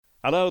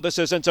Hello, this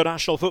is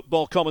international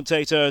football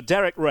commentator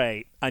Derek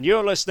Ray, and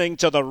you're listening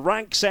to the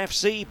Ranks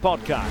FC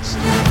podcast.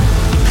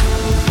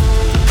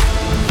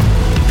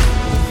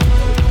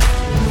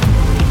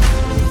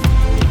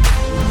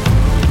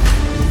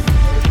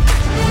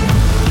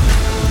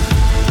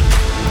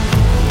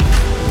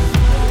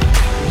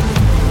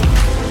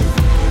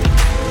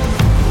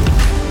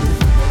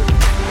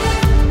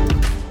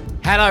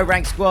 Hello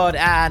Rank Squad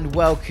and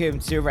welcome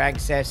to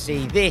Ranks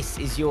FC. This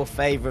is your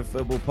favourite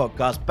football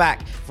podcast,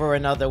 back for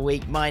another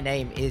week. My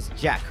name is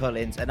Jack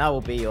Collins and I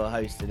will be your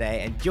host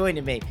today, and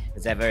joining me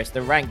as ever is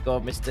the Rank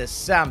God, Mr.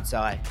 Sam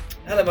Tai.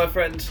 Hello my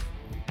friend.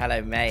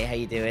 Hello mate, how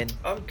you doing?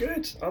 I'm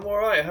good, I'm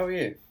alright, how are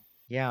you?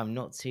 Yeah, I'm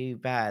not too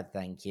bad,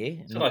 thank you.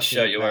 It's a nice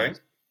shirt you're wearing.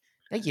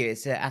 Thank you.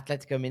 It's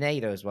Atletico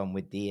Mineiro's one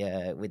with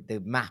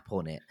the map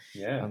on it.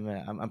 Yeah.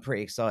 I'm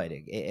pretty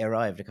excited. It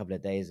arrived a couple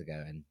of days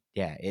ago, and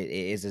yeah, it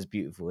is as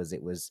beautiful as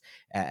it was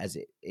as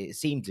it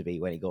seemed to be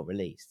when it got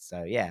released.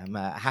 So yeah, I'm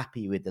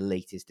happy with the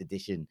latest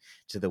addition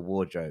to the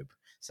wardrobe.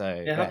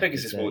 So yeah, how big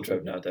is this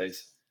wardrobe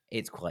nowadays?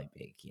 It's quite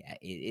big. Yeah,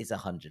 it is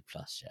 100+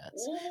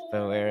 shirts,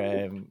 but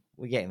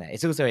we're getting there.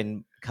 It's also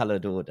in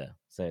coloured order,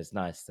 so it's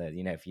nice that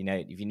if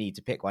you need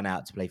to pick one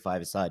out to play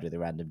five-a-side with a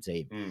random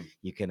team,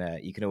 you can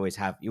always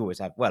have.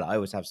 Well, I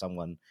always have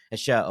a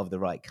shirt of the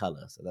right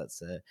colour, so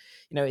that's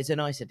it's a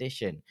nice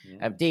addition.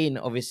 Yeah. Dean,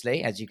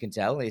 obviously, as you can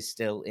tell, is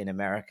still in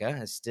America,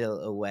 is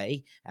still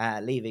away,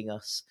 leaving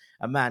us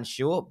a man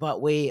short.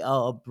 But we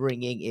are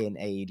bringing in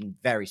a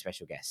very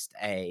special guest,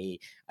 an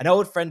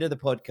old friend of the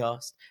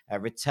podcast,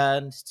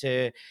 returned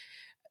to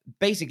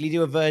basically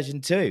do a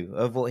version 2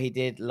 of what he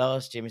did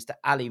last year. Mr.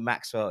 Ali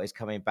Maxwell is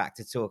coming back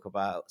to talk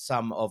about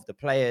some of the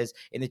players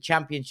in the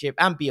Championship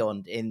and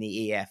beyond in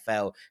the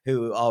EFL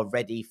who are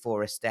ready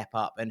for a step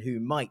up and who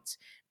might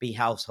be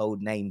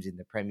household names in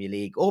the Premier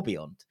League or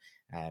beyond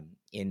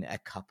in a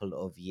couple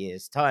of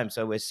years' time.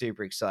 So we're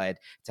super excited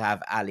to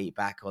have Ali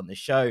back on the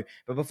show.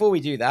 But before we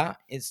do that,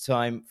 it's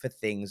time for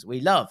things we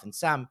love. And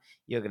Sam,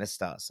 you're going to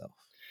start us off.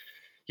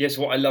 Yes,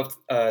 what I loved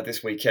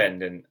this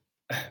weekend, and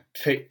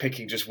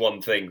picking just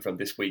one thing from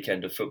this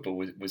weekend of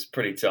football was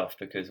pretty tough,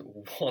 because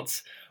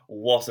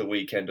what a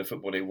weekend of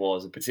football it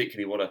was, and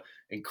particularly what an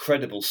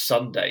incredible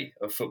Sunday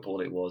of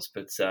football it was.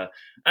 But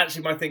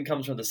actually my thing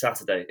comes from the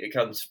Saturday. It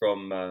comes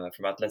from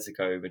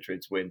Atletico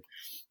Madrid's win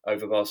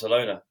over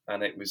Barcelona,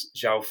 and it was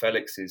João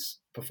Felix's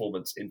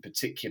performance in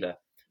particular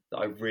that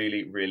I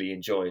really, really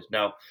enjoyed.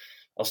 Now,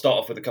 I'll start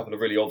off with a couple of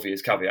really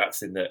obvious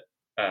caveats in that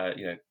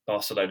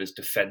Barcelona's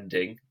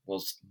defending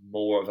was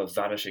more of a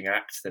vanishing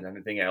act than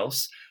anything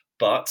else,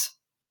 but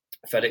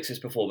Felix's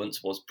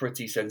performance was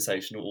pretty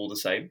sensational all the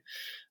same,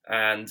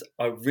 and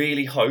I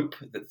really hope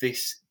that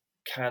this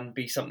can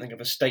be something of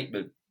a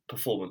statement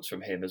performance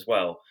from him as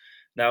well.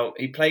 Now,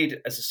 he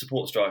played as a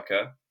support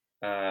striker,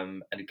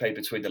 and he played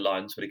between the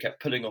lines, but he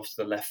kept pulling off to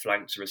the left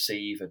flank to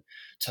receive and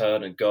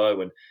turn and go,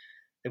 and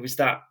there was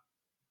that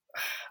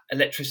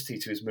electricity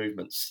to his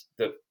movements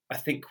that I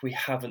think we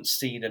haven't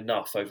seen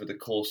enough over the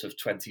course of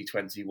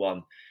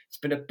 2021. It's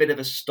been a bit of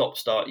a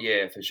stop-start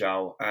year for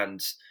João, and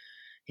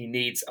he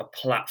needs a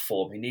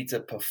platform. He needs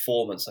a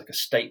performance, like a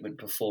statement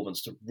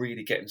performance, to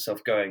really get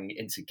himself going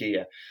into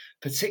gear.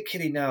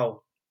 Particularly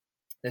now,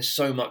 there's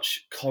so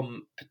much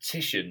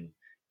competition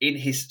in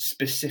his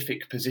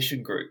specific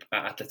position group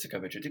at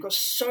Atletico Madrid. They've got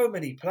so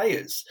many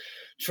players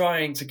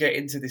trying to get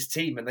into this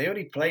team, and they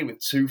only play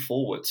with 2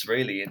 forwards,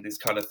 really, in this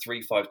kind of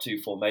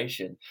 3-5-2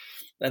 formation.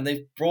 And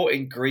they've brought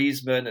in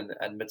Griezmann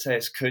and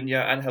Mateus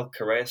Cunha. Angel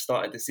Correa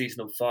started the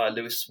season on fire.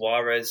 Luis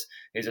Suarez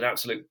is an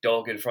absolute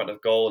dog in front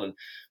of goal. And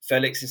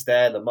Felix is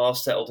there. Lamar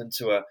settled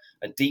into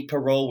a deeper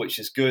role, which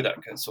is good.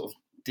 That can sort of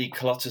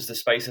declutters the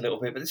space a little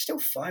bit. But there's still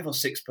 5 or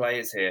 6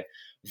 players here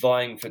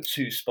vying for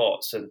 2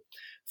 spots. And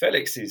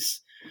Felix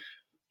is,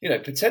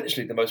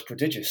 potentially the most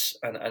prodigious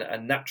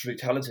and naturally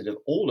talented of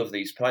all of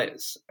these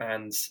players.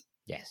 And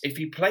yes, if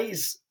he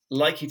plays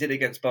like he did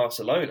against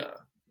Barcelona,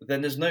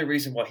 then there's no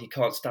reason why he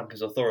can't stamp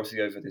his authority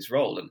over this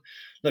role. And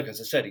look, as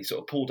I said, he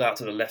sort of pulled out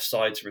to the left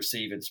side to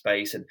receive in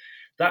space, and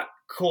that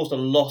caused a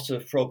lot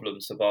of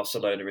problems for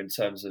Barcelona in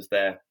terms of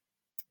their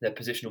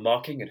positional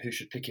marking and who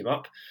should pick him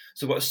up.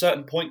 So at a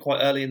certain point,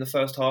 quite early in the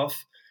first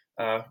half,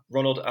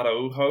 Ronald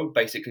Araujo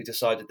basically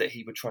decided that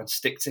he would try and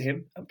stick to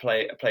him and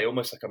play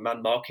almost like a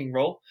man-marking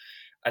role.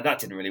 And that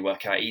didn't really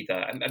work out either.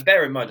 And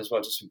bear in mind as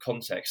well, just some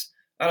context,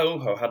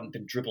 Araujo hadn't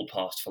been dribble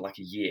passed for like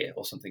a year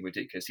or something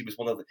ridiculous. He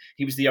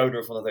was the owner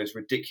of one of those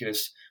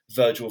ridiculous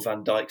Virgil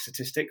van Dijk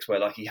statistics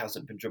where he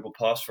hasn't been dribble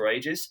passed for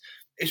ages.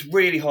 It's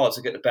really hard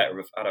to get the better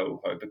of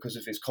Araujo because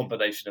of his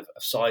combination of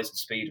size and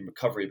speed and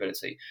recovery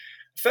ability.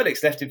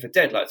 Felix left him for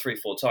dead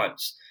 3-4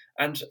 times.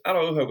 And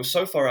Araujo was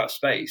so far out of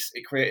space,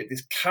 it created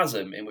this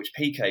chasm in which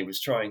Piqué was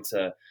trying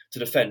to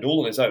defend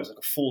all on his own. It was like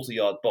a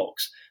 40-yard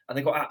box, and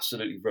they got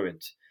absolutely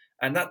ruined.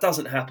 And that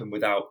doesn't happen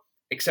without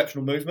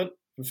exceptional movement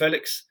from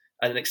Felix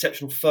and an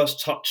exceptional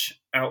first touch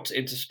out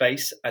into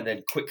space, and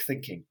then quick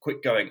thinking,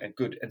 quick going, and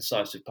good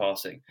incisive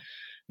passing.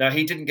 Now,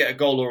 he didn't get a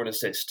goal or an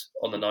assist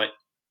on the night,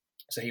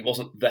 so he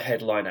wasn't the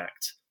headline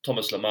act.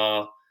 Thomas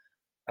Lemar,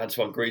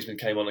 Antoine Griezmann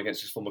came on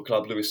against his former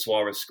club. Luis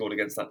Suarez scored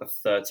against the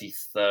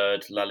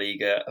 33rd La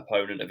Liga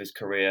opponent of his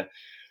career.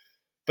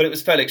 But it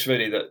was Felix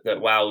really that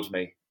wowed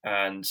me.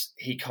 And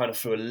he kind of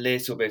flew a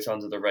little bit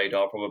under the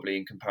radar, probably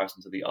in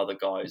comparison to the other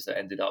guys that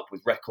ended up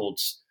with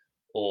records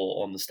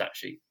or on the stat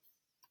sheet.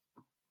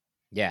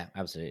 Yeah,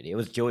 absolutely. It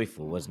was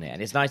joyful, wasn't it?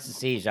 And it's nice to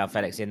see João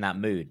Felix in that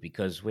mood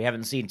because we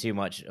haven't seen too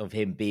much of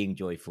him being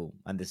joyful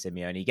under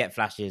Simeone. You get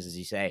flashes, as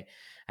you say,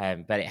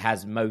 but it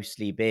has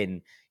mostly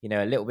been,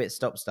 a little bit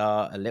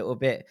stop-start, a little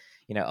bit,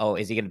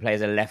 is he going to play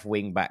as a left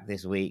wing back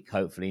this week?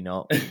 Hopefully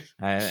not.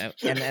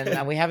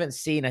 And we haven't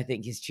seen, I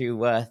think, his true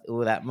worth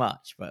all that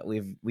much, but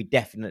we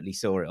definitely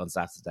saw it on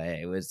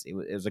Saturday. It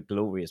was a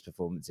glorious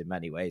performance in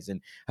many ways, and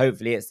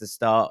hopefully it's the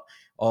start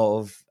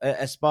of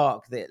a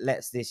spark that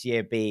lets this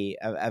year be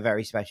a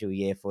very special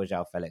year for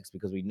João Felix,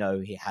 because we know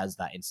he has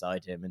that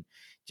inside him, and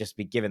just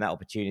be given that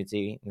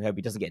opportunity. We hope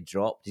he doesn't get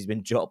dropped. He's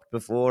been dropped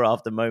before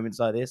after moments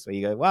like this where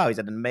you go, wow, he's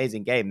had an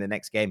amazing game. The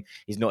next game,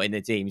 he's not in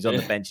the team. He's on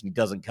the bench and he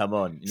doesn't come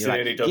on. And you're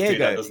like,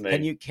 Diego,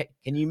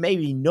 can you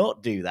maybe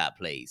not do that,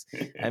 please?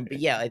 But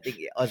yeah, I think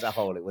as a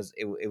whole, it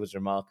was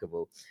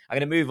remarkable. I'm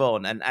going to move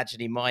on. And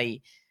actually, my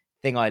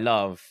thing I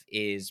love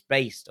is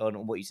based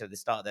on what you said at the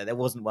start there. There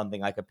wasn't one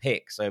thing I could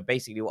pick. So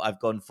basically what I've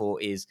gone for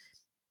is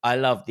I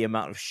love the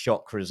amount of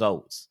shock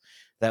results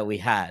that we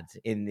had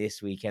in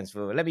this weekend's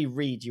football. Let me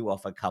read you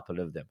off a couple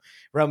of them.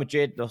 Real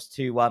Madrid lost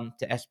 2-1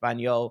 to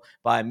Espanyol.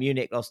 Bayern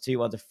Munich lost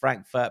 2-1 to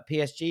Frankfurt.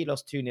 PSG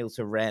lost 2-0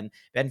 to Rennes.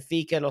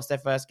 Benfica lost their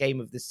first game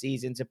of the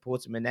season to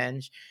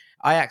Portimonense.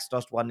 Ajax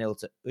lost 1-0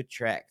 to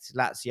Utrecht.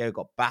 Lazio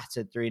got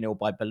battered 3-0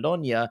 by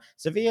Bologna.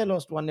 Sevilla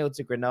lost 1-0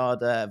 to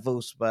Granada.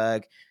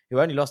 Wolfsburg,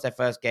 who only lost their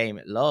first game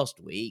last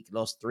week,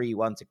 lost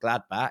 3-1 to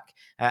Gladbach.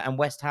 And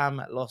West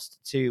Ham lost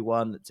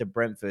 2-1 to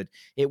Brentford.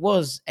 It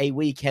was a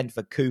weekend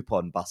for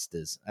coupon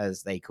busters,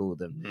 as they call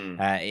them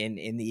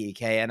in the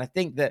UK. And I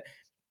think that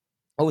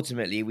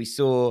ultimately, we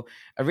saw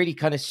a really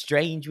kind of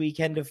strange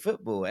weekend of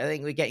football. I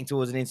think we're getting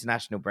towards an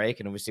international break,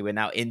 and obviously we're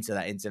now into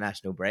that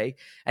international break.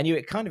 And you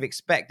kind of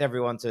expect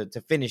everyone to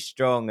finish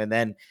strong and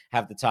then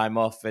have the time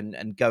off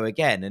and go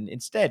again. And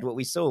instead, what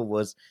we saw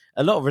was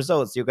a lot of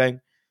results. You're going,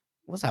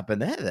 what's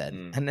happened there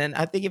then? And then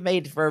I think it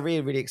made for a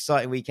really, really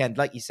exciting weekend.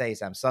 Like you say,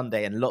 Sam,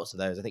 Sunday, and lots of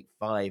those, I think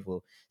 5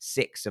 or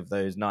 6 of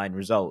those 9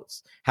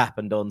 results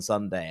happened on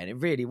Sunday. And it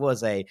really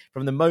was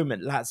from the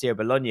moment Lazio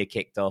Bologna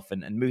kicked off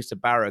and Musa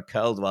Barrow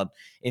curled one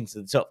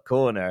into the top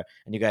corner,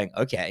 and you're going,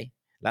 okay,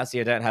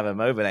 Lazio don't have a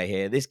Immobile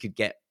here. This could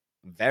get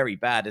very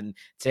bad. And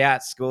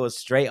Teat scores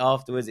straight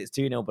afterwards. It's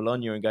 2-0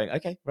 Bologna, and going,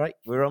 okay, right,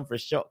 we're on for a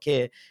shock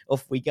here.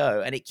 Off we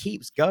go. And it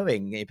keeps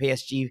going.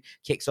 PSG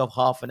kicks off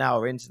half an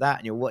hour into that,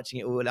 and you're watching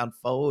it all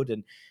unfold.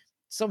 And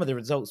some of the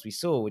results we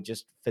saw were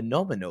just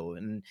phenomenal.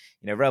 And,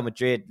 Real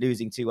Madrid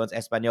losing 2-1 to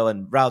Espanyol,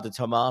 and Raul de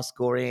Tomas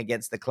scoring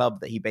against the club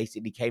that he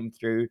basically came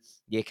through.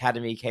 The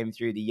academy came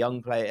through, the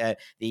young player,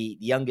 the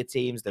younger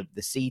teams, the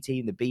C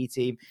team, the B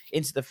team,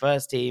 into the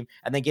first team.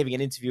 And then giving an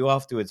interview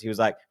afterwards, he was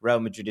like, Real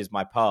Madrid is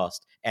my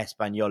past.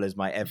 Espanyol is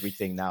my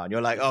everything now. And you're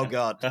like, oh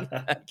God,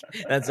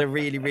 that's a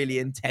really, really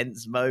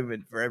intense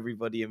moment for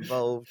everybody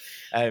involved.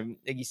 Like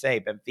you say,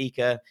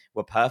 Benfica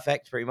were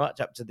perfect pretty much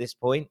up to this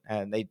point.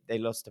 And they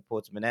lost to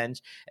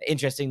Portimonense.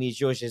 Interestingly,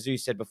 Jorge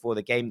Jesus said before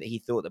the game that he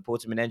thought that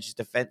Portimonense's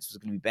defense was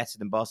going to be better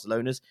than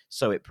Barcelona's,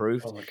 so it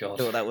proved. Oh my God.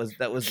 I thought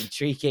that was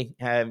intriguing.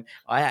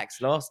 Ajax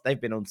lost. They've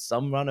been on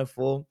some run of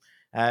form.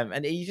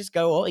 And you just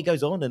go, it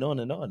goes on and on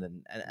and on.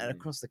 And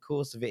across the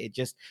course of it, it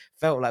just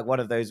felt like one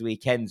of those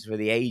weekends for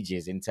the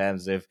ages in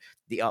terms of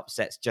the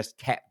upsets just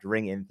kept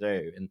ringing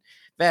through. And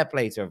fair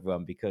play to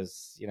everyone,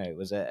 because, it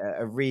was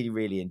a really,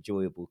 really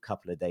enjoyable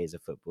couple of days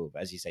of football.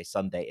 But as you say,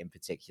 Sunday in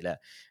particular.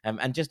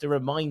 And just a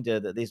reminder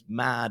that this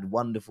mad,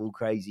 wonderful,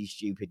 crazy,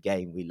 stupid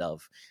game we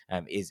love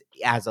is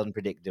as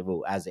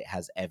unpredictable as it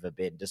has ever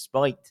been.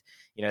 Despite,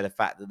 the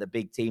fact that the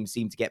big teams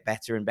seem to get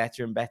better and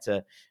better and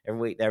better every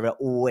week, there are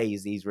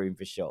always these room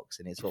for shocks,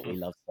 and it's what we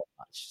love so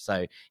much.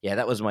 So yeah,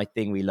 that was my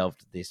thing we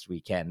loved this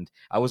weekend.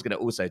 I was going to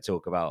also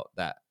talk about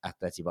that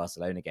Atleti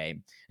Barcelona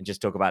game and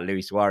just talk about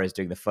Luis Suarez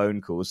doing the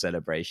phone call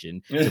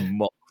celebration to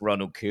mock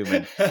Ronald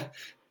Koeman,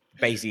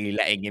 basically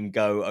letting him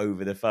go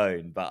over the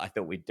phone. But I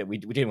thought we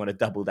didn't want to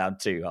double down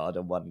too hard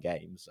on one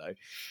game. So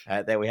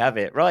there we have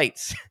it. Right.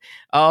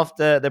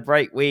 After the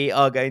break, we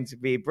are going to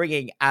be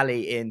bringing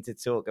Ali in to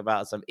talk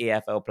about some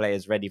EFL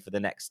players ready for the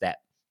next step.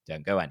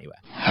 Don't go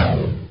anywhere.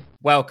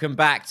 Welcome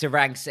back to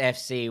Ranks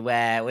FC,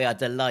 where we are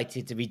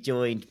delighted to be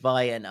joined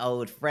by an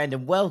old friend.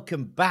 And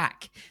welcome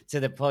back to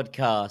the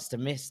podcast to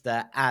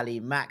Mr. Ali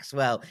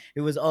Maxwell,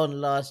 who was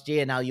on last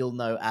year. Now, you'll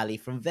know Ali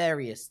from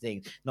various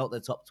things, not the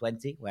top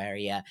 20, where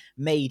he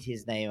made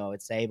his name, I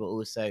would say, but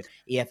also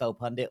EFL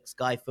Pundit,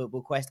 Sky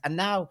Football Quest, and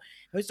now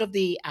host of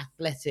the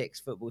Athletics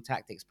Football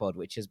Tactics pod,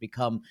 which has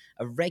become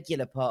a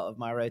regular part of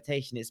my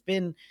rotation. It's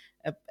been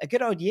a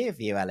good old year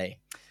for you, Ali.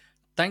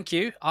 Thank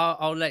you.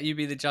 I'll let you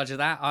be the judge of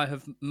that. I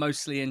have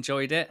mostly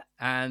enjoyed it,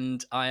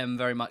 and I am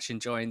very much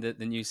enjoying the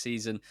new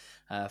season.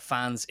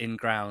 Fans in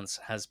grounds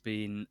has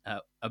been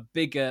a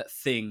bigger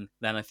thing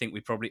than I think we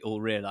probably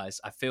all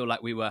realised. I feel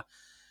like we were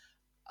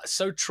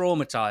so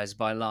traumatized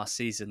by last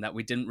season that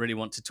we didn't really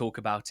want to talk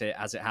about it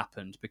as it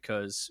happened,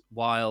 because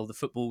while the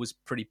football was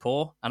pretty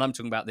poor, and I'm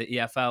talking about the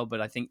EFL,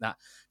 but I think that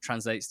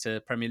translates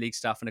to Premier League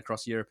stuff and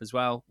across Europe as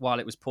well. While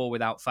it was poor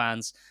without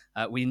fans,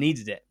 we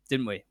needed it,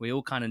 didn't we? We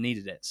all kind of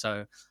needed it.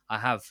 So I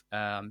have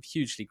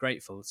hugely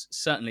grateful,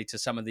 certainly to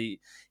some of the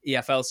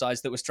EFL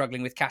sides that were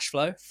struggling with cash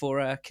flow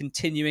for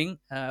continuing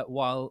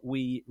while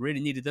we really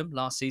needed them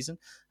last season.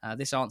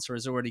 This answer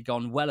has already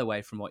gone well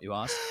away from what you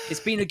asked. It's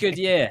been a good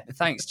year.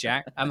 Thanks,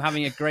 Jack. I'm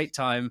having a great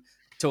time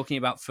talking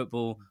about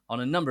football on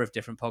a number of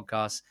different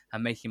podcasts,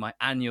 and making my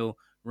annual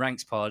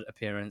Ranks Pod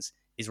appearance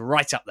is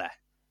right up there.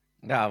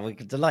 No, we're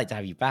delighted to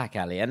have you back,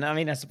 Ali. And I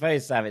mean, I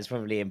suppose, Sam, it's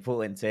probably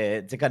important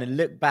to kind of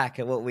look back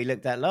at what we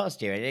looked at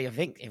last year. I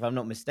think, if I'm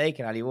not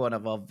mistaken, Ali, one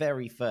of our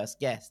very first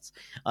guests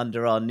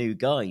under our new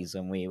guise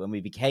when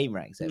we became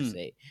Ranks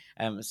FC.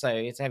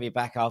 So to have you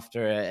back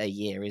after a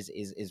year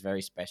is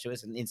very special.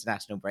 It's an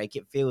international break.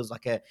 It feels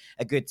like a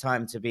good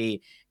time to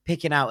be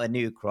picking out a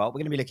new crop. We're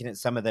going to be looking at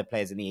some of the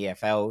players in the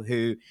EFL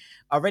who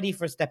are ready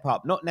for a step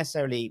up, not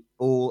necessarily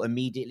all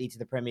immediately to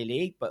the Premier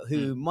League, but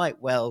who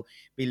might well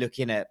be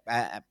looking at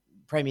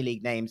Premier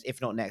League names, if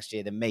not next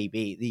year, then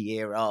maybe the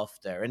year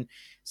after. And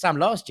Sam,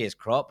 last year's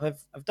crop have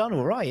done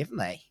all right, haven't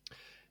they?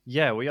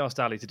 Yeah, we asked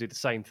Ali to do the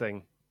same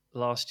thing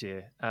last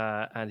year,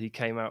 and he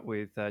came out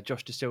with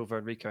Josh Da Silva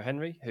and Rico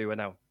Henry, who are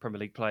now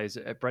Premier League players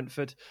at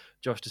Brentford.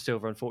 Josh Da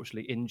Silva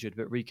unfortunately injured,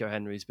 but Rico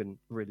Henry's been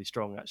really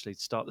strong actually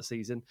to start the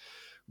season.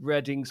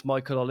 Reading's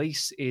Michael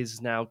Olise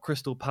is now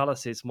Crystal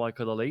Palace's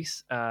Michael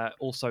Olise,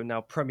 also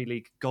now Premier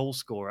League goal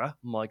scorer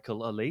Michael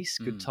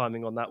Olise. Good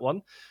timing on that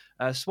one.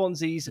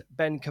 Swansea's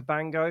Ben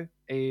Cabango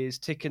is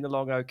ticking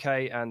along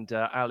okay, and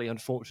Ali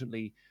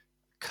unfortunately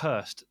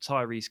cursed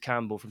Tyrese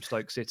Campbell from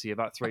Stoke City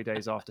about 3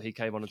 days after he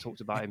came on and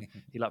talked about him.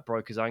 He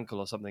broke his ankle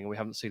or something, and we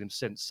haven't seen him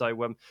since.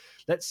 So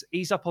let's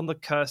ease up on the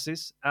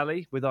curses,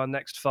 Ali, with our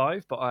next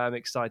five, but I am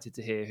excited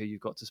to hear who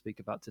you've got to speak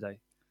about today.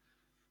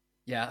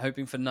 Yeah,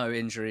 hoping for no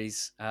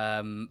injuries.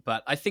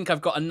 But I think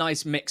I've got a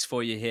nice mix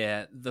for you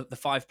here. The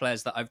five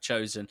players that I've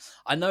chosen.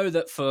 I know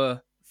that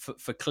for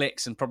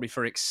clicks and probably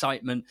for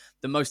excitement,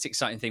 the most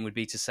exciting thing would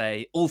be to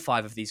say all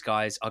five of these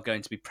guys are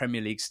going to be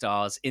Premier League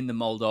stars in the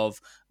mould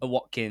of a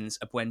Watkins,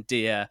 a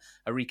Buendia,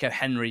 a Rico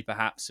Henry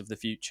perhaps of the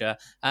future.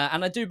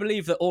 And I do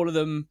believe that all of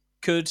them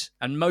could,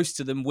 and most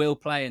of them will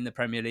play in the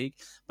Premier League,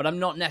 but I'm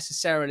not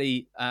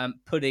necessarily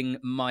putting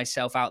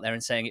myself out there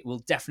and saying it will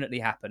definitely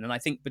happen. And I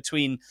think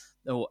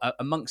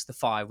amongst the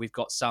five, we've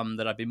got some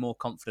that I'd be more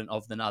confident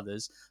of than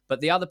others. But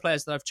the other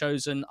players that I've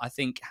chosen, I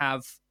think,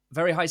 have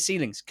very high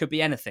ceilings, could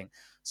be anything.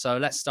 So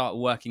let's start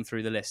working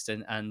through the list,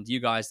 and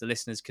you guys, the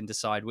listeners, can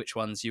decide which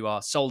ones you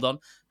are sold on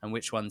and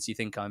which ones you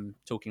think I'm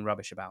talking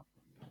rubbish about.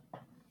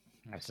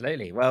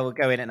 Absolutely. Well, we'll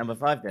go in at number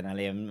 5 then,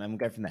 Ali, and we'll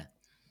go from there.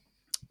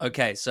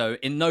 Okay, so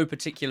in no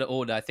particular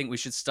order, I think we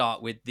should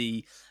start with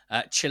the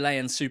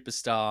Chilean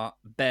superstar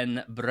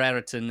Ben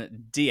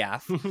Brereton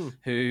Diaz,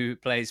 who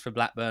plays for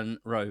Blackburn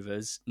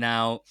Rovers.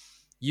 Now,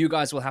 you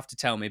guys will have to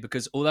tell me,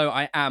 because although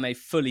I am a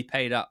fully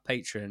paid up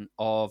patron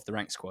of the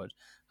Rank Squad,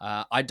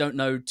 I don't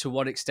know to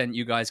what extent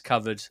you guys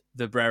covered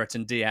the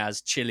Brereton Diaz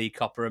Chile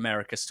Copa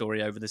America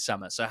story over the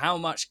summer. So how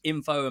much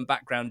info and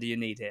background do you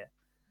need here?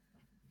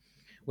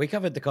 We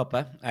covered the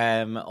Copa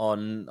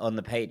on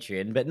the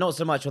Patreon, but not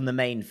so much on the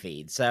main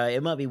feed. So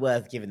it might be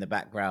worth giving the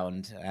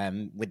background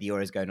with the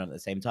Euros going on at the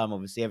same time.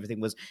 Obviously, everything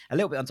was a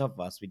little bit on top of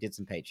us. We did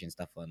some Patreon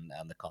stuff on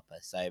the Copa.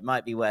 So it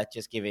might be worth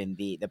just giving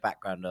the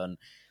background on,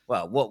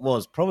 well, what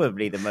was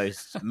probably the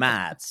most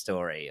mad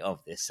story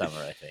of this summer,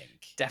 I think.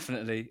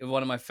 Definitely.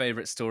 One of my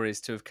favourite stories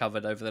to have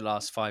covered over the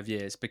last 5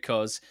 years,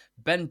 because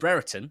Ben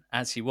Brereton,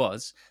 as he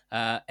was,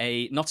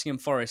 a Nottingham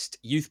Forest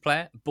youth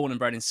player, born and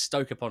bred in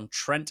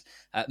Stoke-upon-Trent,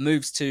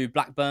 moves to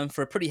Blackburn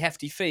for a pretty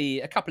hefty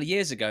fee a couple of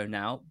years ago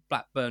now.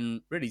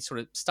 Blackburn really sort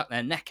of stuck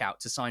their neck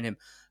out to sign him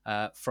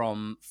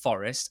from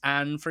Forest,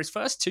 and for his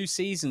first 2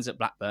 seasons at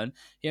Blackburn,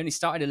 he only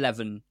started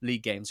 11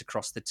 league games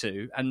across the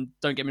 2. And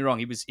don't get me wrong,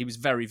 he was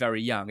very,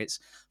 very young. It's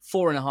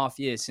 4.5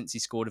 years since he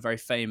scored a very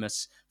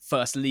famous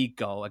first league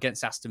goal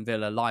against Aston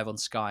Villa live on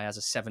Sky as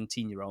a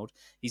 17-year-old.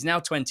 He's now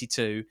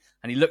 22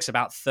 and he looks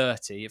about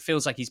 30. It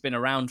feels like he's been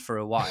around for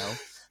a while.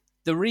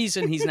 The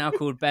reason he's now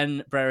called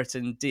Ben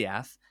Brereton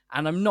Diaz,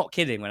 and I'm not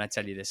kidding when I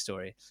tell you this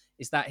story,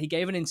 is that he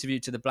gave an interview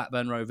to the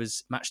Blackburn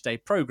Rovers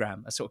Matchday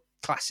programme, a sort of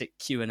classic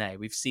Q&A.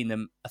 We've seen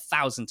them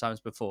 1,000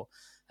 times before.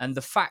 And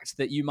the fact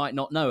that you might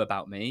not know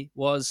about me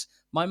was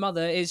my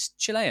mother is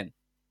Chilean,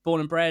 born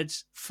and bred,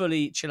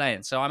 fully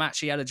Chilean. So I'm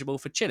actually eligible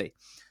for Chile.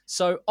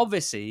 So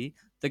obviously,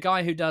 the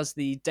guy who does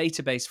the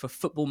database for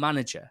Football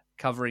Manager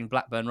covering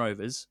Blackburn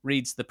Rovers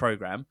reads the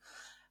programme,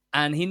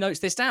 and he notes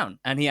this down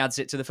and he adds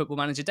it to the Football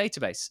Manager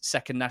database.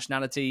 Second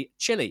nationality,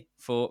 Chile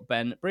for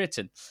Ben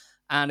Brereton.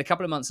 And a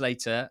couple of months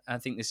later, I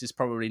think this is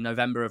probably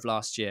November of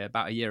last year,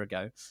 about a year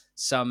ago,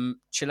 some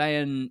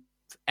Chilean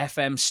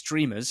FM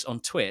streamers on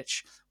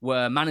Twitch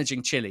were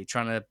managing Chile,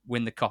 trying to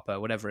win the Copa,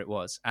 whatever it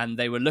was. And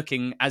they were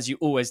looking, as you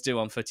always do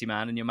on Footy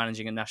Man, and you're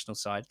managing a national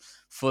side,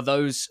 for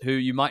those who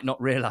you might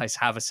not realise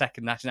have a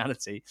second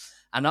nationality.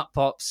 And up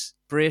pops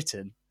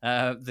Brereton,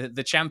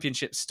 the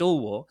championship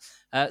stalwart.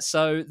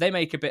 So they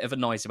make a bit of a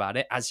noise about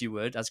it, as you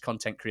would, as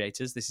content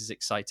creators. This is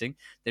exciting.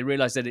 They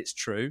realise that it's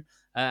true.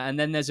 And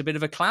then there's a bit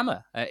of a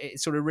clamour. It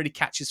sort of really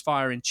catches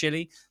fire in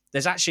Chile.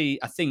 There's actually,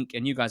 I think,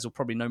 and you guys will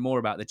probably know more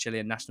about the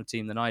Chilean national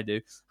team than I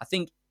do, I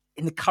think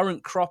in the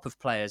current crop of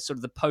players, sort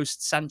of the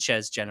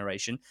post-Sanchez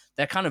generation,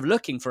 they're kind of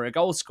looking for a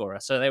goal scorer.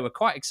 So they were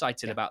quite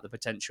excited about the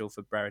potential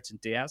for Brereton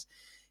Diaz.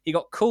 He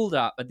got called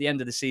up at the end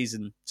of the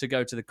season to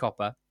go to the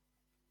Copa.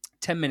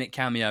 10-minute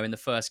cameo in the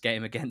first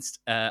game against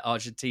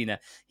Argentina.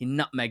 He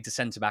nutmegged a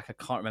centre-back. I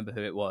can't remember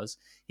who it was.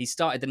 He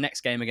started the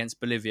next game against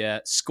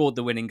Bolivia, scored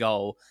the winning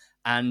goal,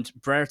 and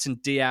Brereton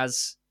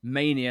Diaz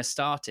mania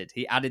started.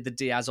 He added the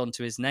Diaz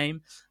onto his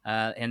name,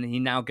 and he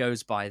now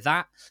goes by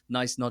that.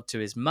 Nice nod to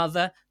his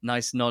mother.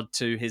 Nice nod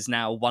to his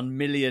now 1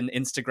 million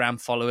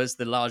Instagram followers,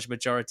 the large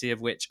majority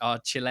of which are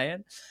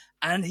Chilean.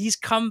 And he's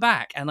come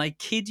back, and I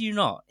kid you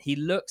not, he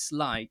looks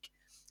like,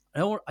 I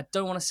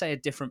don't want to say a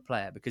different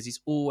player because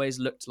he's always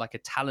looked like a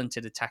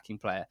talented attacking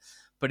player,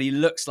 but he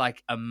looks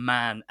like a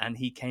man, and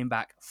he came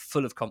back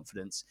full of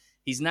confidence.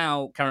 He's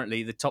now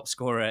currently the top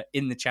scorer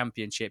in the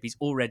championship. He's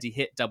already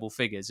hit double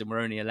figures, and we're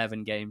only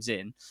 11 games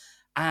in.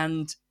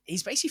 And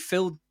he's basically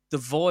filled the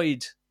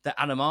void that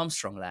Adam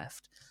Armstrong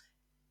left.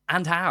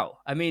 And how?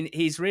 I mean,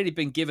 he's really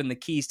been given the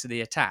keys to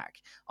the attack.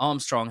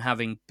 Armstrong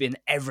having been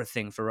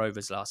everything for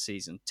Rovers last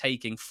season,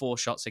 taking 4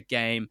 shots a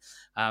game,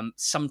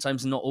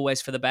 sometimes not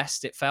always for the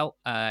best, it felt.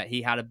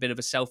 He had a bit of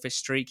a selfish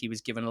streak. He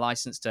was given a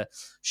license to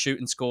shoot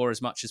and score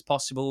as much as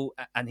possible,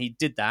 and he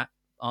did that.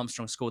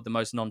 Armstrong scored the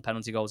most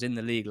non-penalty goals in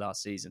the league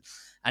last season.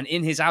 And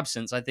in his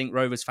absence, I think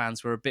Rovers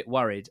fans were a bit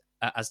worried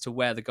as to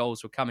where the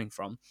goals were coming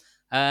from.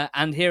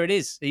 And here it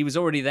is. He was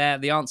already there.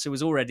 The answer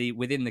was already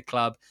within the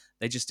club.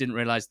 They just didn't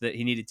realise that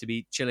he needed to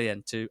be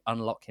Chilean to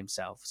unlock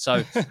himself.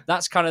 So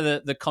that's kind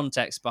of the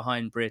context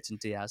behind Brereton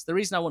Diaz. The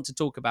reason I want to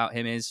talk about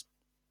him is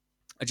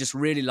I just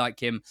really like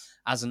him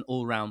as an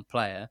all-round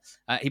player.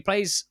 He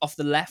plays off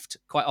the left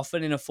quite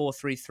often in a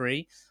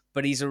 4-3-3,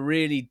 but he's a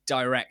really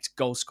direct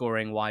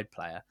goal-scoring wide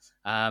player.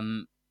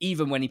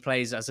 Even when he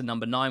plays as a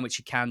number 9, which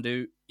he can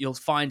do, you'll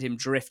find him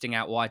drifting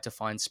out wide to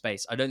find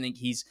space. I don't think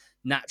he's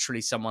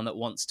naturally someone that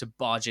wants to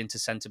barge into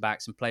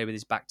centre-backs and play with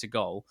his back to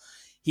goal.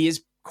 He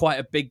is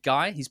quite a big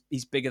guy.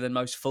 He's bigger than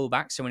most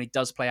fullbacks. So when he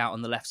does play out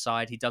on the left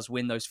side, he does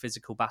win those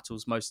physical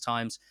battles most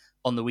times.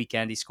 On the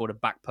weekend, he scored a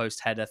back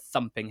post header,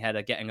 thumping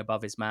header, getting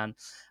above his man.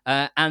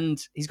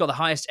 And he's got the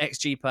highest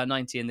XG per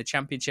 90 in the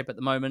championship at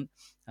the moment.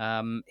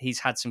 He's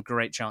had some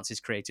great chances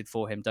created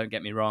for him. Don't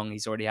get me wrong.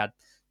 He's already had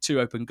 2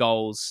 open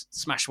goals,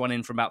 smashed one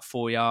in from about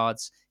 4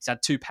 yards. He's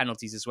had 2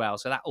 penalties as well.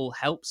 So that all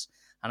helps.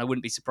 And I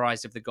wouldn't be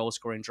surprised if the goal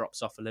scoring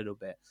drops off a little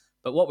bit.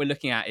 But what we're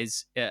looking at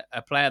is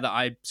a player that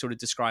I sort of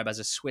describe as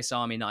a Swiss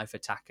Army knife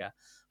attacker.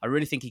 I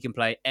really think he can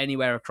play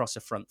anywhere across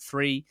a front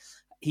 3.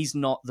 He's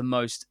not the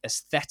most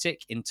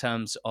aesthetic in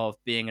terms of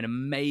being an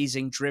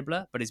amazing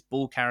dribbler, but his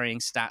ball carrying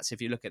stats,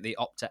 if you look at the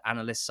Opta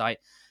analyst site,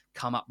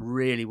 come up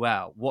really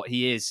well. What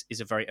he is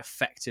a very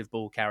effective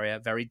ball carrier,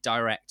 very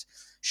direct,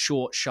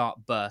 short, sharp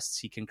bursts.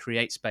 He can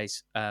create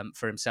space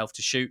for himself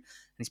to shoot.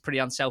 And he's pretty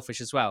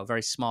unselfish as well.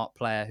 Very smart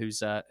player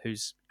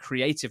whose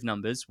creative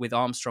numbers with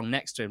Armstrong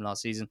next to him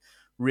last season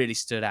really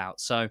stood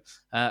out. So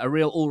a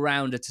real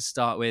all-rounder to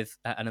start with,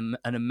 and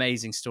an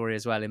amazing story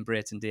as well in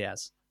Brereton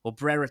Diaz. Or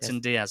Brereton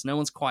Diaz. No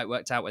one's quite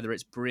worked out whether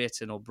it's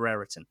Brereton or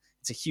Brereton.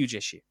 It's a huge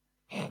issue.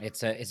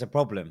 It's a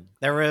problem.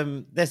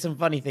 There's some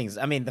funny things.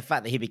 I mean, the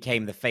fact that he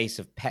became the face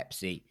of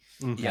Pepsi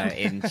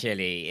in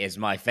Chile is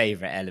my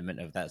favorite element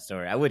of that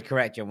story. I would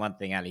correct you on one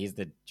thing, Ali. He's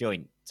the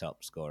joint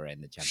top scorer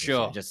in the championship.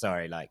 Sure. Just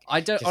sorry, like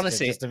I don't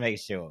honestly just to make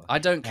sure. I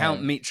don't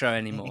count Mitro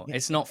anymore.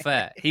 It's not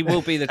fair. He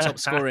will be the top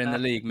scorer in the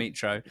league,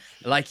 Mitro,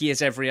 like he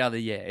is every other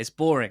year. It's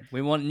boring.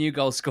 We want new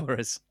goal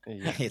scorers.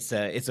 Yeah. It's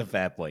a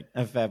fair point.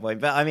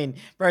 But I mean,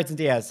 Brereton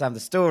Diaz, Sam, the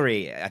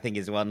story I think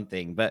is one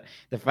thing, but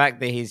the fact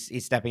that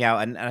he's stepping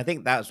out, and I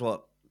think that's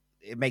what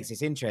it makes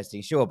this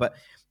interesting, sure. But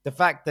the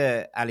fact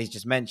that Ali's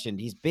just mentioned,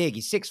 he's big,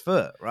 he's 6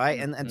 foot, right?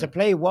 And to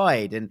play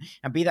wide and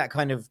be that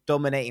kind of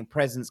dominating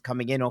presence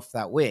coming in off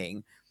that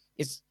wing,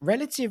 it's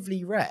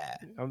relatively rare.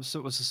 I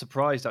was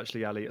surprised,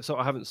 actually, Ali. So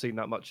I haven't seen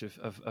that much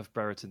of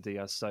Brereton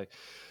Diaz, so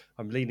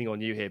I'm leaning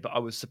on you here. But I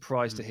was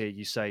surprised to hear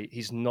you say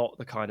he's not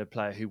the kind of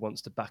player who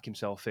wants to back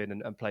himself in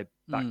and play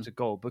back to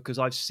goal, because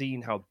I've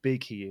seen how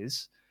big he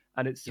is.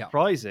 And it's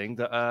surprising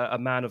that a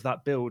man of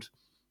that build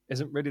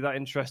isn't really that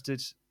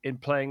interested in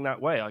playing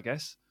that way, I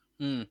guess.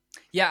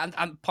 Yeah,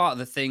 and part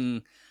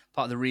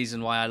of the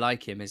reason why I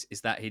like him is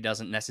that he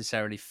doesn't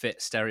necessarily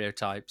fit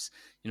stereotypes.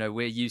 You know,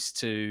 we're used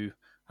to,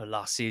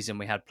 last season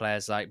we had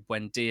players like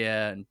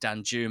Buendia and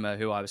Danjuma,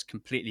 who I was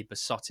completely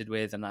besotted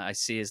with, and I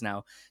see is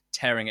now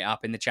tearing it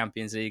up in the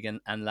Champions League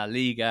and La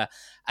Liga.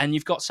 And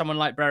you've got someone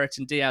like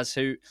Brereton Diaz,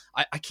 who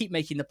I keep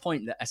making the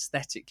point that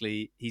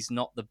aesthetically he's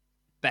not the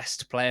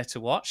best player to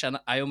watch. And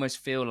I almost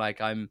feel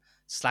like I'm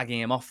slagging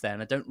him off there,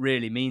 and I don't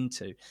really mean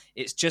to.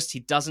 It's just he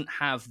doesn't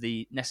have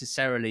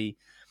necessarily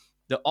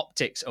the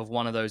optics of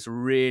one of those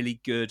really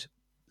good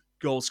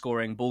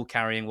goal-scoring,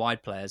 ball-carrying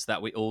wide players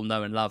that we all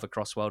know and love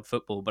across world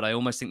football. But I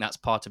almost think that's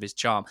part of his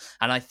charm.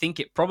 And I think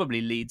it probably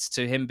leads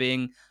to him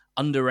being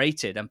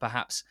underrated and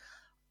perhaps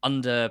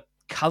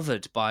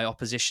undercovered by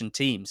opposition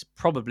teams.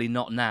 Probably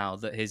not now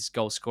that his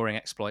goal-scoring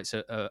exploits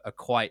are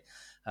quite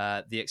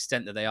the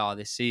extent that they are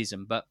this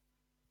season. But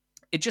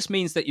it just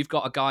means that you've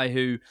got a guy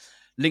who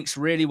links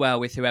really well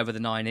with whoever the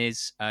 9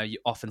 is. You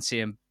often see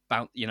him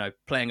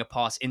playing a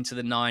pass into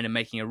the 9 and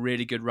making a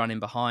really good run in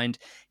behind.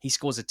 He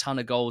scores a ton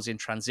of goals in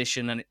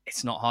transition, and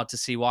it's not hard to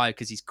see why,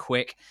 because he's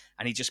quick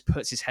and he just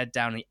puts his head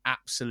down and he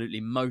absolutely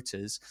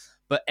motors.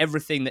 But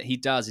everything that he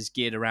does is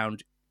geared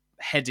around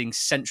heading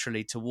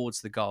centrally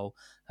towards the goal.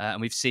 And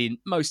we've seen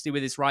mostly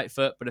with his right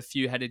foot, but a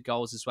few headed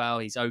goals as well.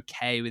 He's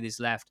okay with his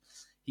left.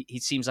 He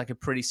seems like a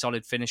pretty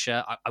solid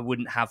finisher. I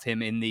wouldn't have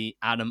him in the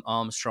Adam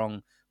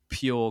Armstrong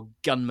pure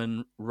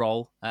gunman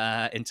role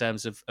in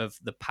terms of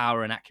the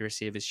power and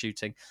accuracy of his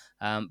shooting.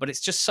 But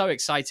it's just so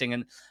exciting.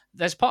 And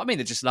there's part of me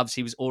that just loves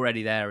he was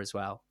already there as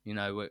well.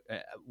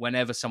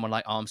 Whenever someone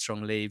like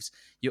Armstrong leaves,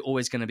 you're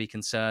always going to be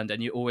concerned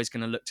and you're always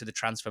going to look to the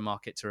transfer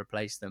market to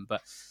replace them.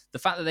 But the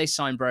fact that they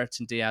signed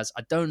Brereton Diaz,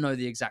 I don't know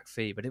the exact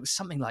fee, but it was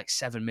something like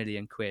 7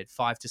 million quid,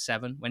 5 to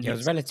 7. When it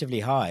was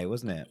relatively high,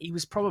 wasn't it? He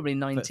was probably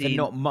 19. For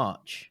not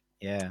much.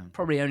 Yeah,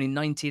 probably only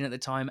 19 at the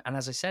time. And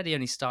as I said, he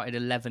only started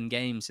 11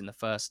 games in the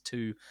first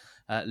 2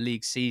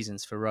 league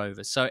seasons for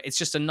Rovers. So it's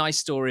just a nice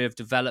story of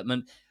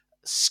development,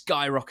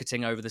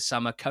 skyrocketing over the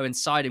summer,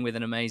 coinciding with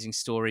an amazing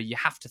story. You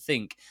have to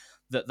think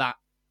that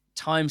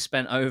time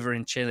spent over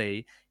in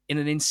Chile in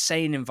an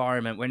insane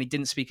environment when he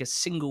didn't speak a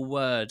single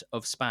word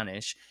of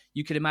Spanish,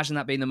 you could imagine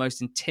that being the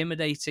most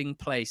intimidating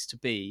place to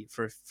be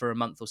for a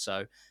month or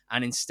so.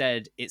 And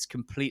instead, it's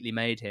completely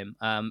made him.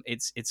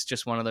 It's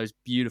just one of those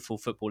beautiful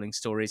footballing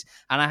stories.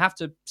 And I have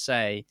to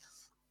say,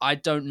 I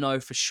don't know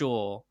for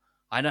sure.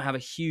 I don't have a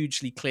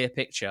hugely clear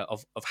picture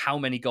of how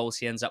many goals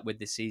he ends up with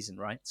this season,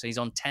 right? So he's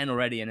on 10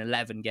 already in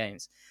 11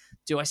 games.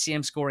 Do I see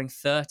him scoring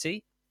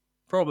 30?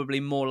 Probably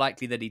more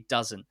likely that he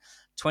doesn't.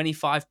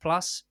 25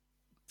 plus?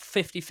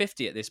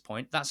 50-50 at this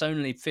point. That's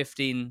only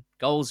 15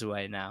 goals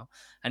away now.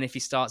 And if he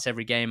starts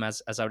every game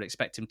as I would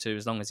expect him to,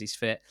 as long as he's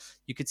fit,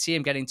 you could see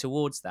him getting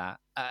towards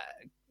that.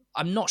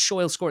 I'm not sure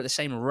he'll score at the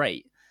same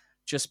rate,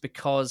 just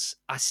because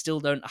I still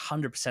don't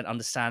 100%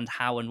 understand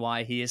how and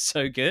why he is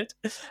so good.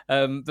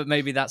 But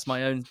maybe that's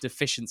my own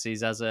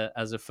deficiencies as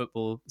a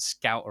football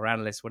scout or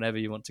analyst, whatever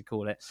you want to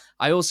call it.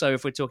 I also,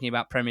 if we're talking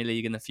about Premier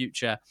League in the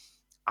future,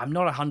 I'm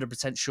not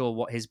 100% sure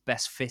what his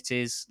best fit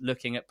is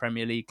looking at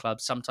Premier League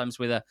clubs. Sometimes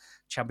with a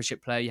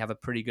Championship player, you have a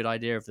pretty good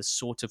idea of the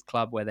sort of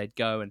club where they'd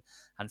go and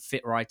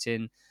fit right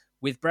in.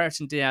 With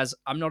Brereton Diaz,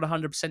 I'm not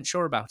 100%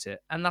 sure about it.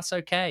 And that's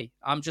okay.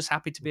 I'm just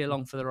happy to be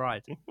along for the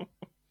ride.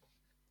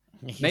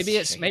 Maybe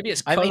it's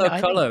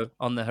Colo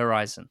on the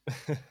horizon.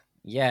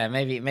 Yeah,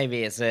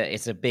 maybe it's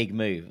a big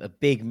move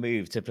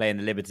to play in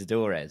the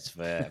Libertadores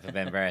for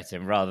Ben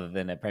Brereton rather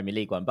than a Premier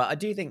League one. But I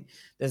do think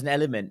there's an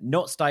element,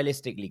 not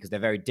stylistically, because they're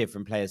very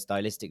different players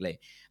stylistically,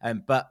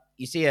 but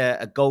you see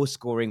a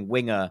goal-scoring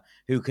winger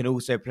who can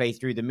also play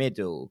through the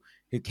middle,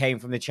 who came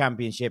from the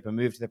Championship and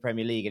moved to the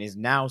Premier League and is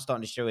now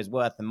starting to show his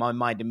worth. And my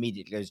mind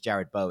immediately goes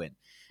Jared Bowen,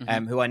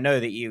 who I know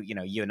that you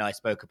and I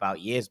spoke about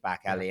years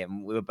back, Ali,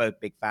 and we were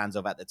both big fans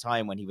of at the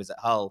time when he was at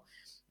Hull.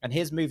 And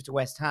his move to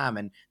West Ham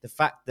and the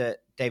fact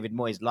that David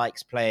Moyes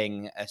likes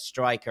playing a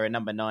striker, a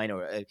number 9,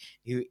 or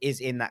who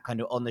is in that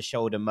kind of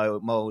on-the-shoulder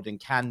mold and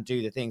can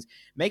do the things,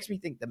 makes me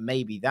think that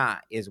maybe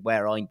that is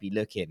where I'd be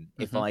looking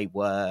if I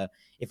were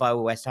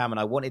West Ham and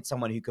I wanted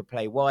someone who could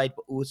play wide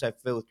but also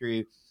fill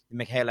through the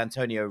Michail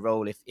Antonio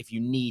role if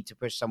you need to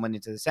push someone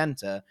into the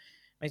centre.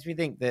 Makes me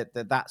think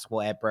that's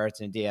where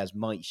Brereton Diaz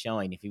might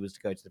shine if he was to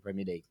go to the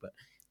Premier League. But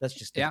that's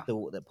just a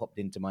thought that popped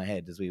into my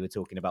head as we were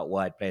talking about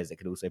wide players that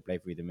could also play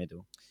through the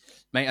middle.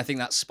 Mate, I think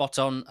that's spot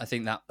on. I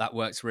think that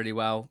works really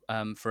well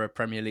for a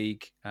Premier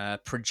League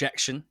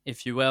projection,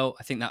 if you will.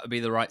 I think that would be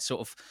the right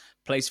sort of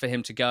place for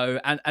him to go.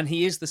 And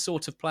he is the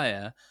sort of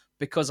player,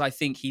 because I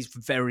think he's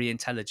very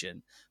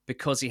intelligent,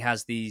 because he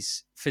has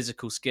these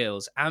physical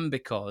skills, and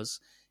because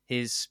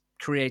his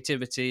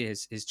creativity,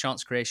 his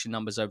chance creation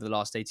numbers over the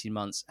last 18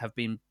 months have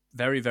been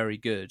very, very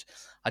good.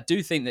 I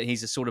do think that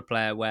he's a sort of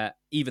player where,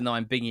 even though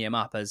I'm bigging him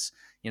up as,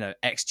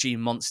 XG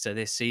monster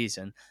this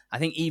season, I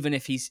think even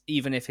if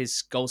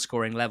his goal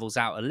scoring levels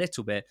out a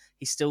little bit,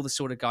 he's still the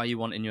sort of guy you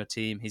want in your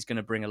team. He's going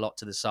to bring a lot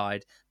to the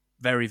side.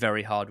 Very,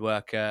 very hard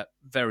worker,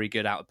 very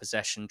good out of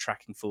possession,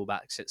 tracking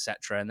fullbacks,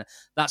 etc. And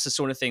that's the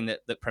sort of thing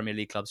that Premier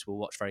League clubs will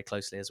watch very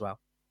closely as well.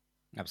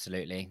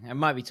 Absolutely. It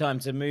might be time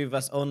to move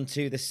us on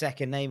to the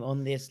second name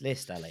on this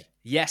list, Ali.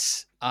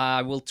 Yes,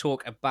 I will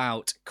talk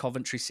about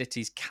Coventry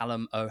City's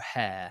Callum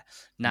O'Hare.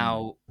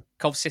 Now,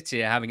 Cov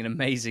City are having an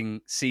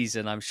amazing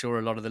season. I'm sure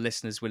a lot of the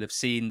listeners will have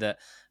seen that,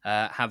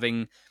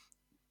 having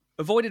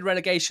avoided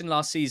relegation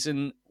last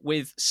season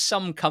with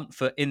some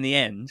comfort in the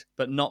end,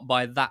 but not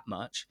by that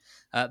much.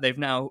 They've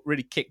now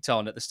really kicked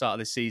on at the start of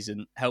the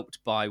season, helped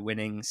by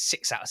winning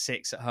 6 out of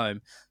 6 at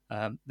home.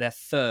 They're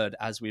third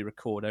as we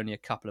record, only a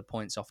couple of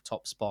points off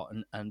top spot,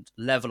 and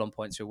level on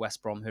points with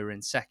West Brom, who are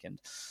in second.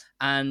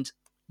 And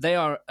they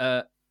are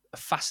a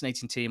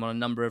fascinating team on a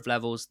number of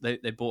levels.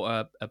 They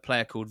bought a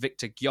player called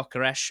Victor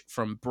Gyökeres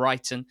from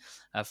Brighton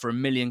for £1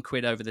 million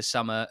over the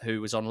summer,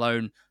 who was on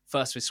loan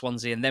first with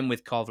Swansea and then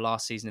with Cov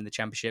last season in the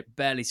Championship.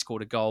 Barely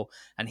scored a goal,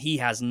 and he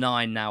has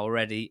 9 now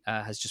already.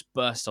 Has just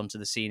burst onto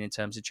the scene in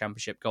terms of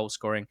Championship goal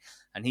scoring,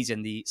 and he's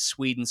in the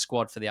Sweden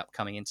squad for the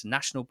upcoming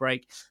international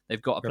break.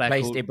 They've got a player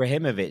replaced called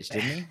Ibrahimovic,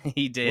 didn't he?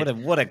 He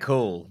did. What a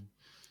call!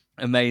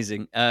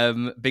 Amazing.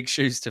 Big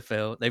shoes to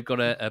fill. They've got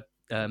a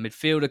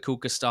midfielder called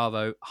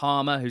Gustavo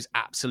Harmer, who's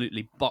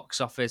absolutely box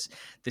office.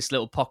 This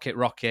little pocket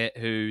rocket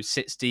who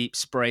sits deep,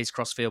 sprays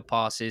crossfield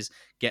passes,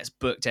 gets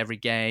booked every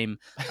game,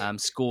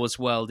 scores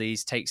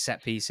worldies, takes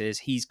set pieces.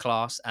 He's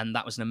class, and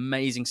that was an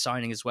amazing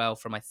signing as well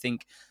from, I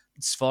think,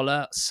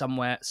 Zwolle,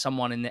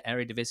 someone in the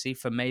Eredivisie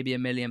for maybe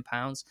 £1 million.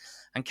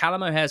 And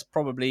Callum O'Hare's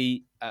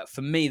probably,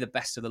 for me, the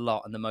best of the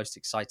lot and the most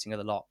exciting of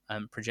the lot,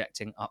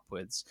 projecting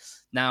upwards.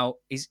 Now,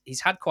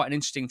 he's had quite an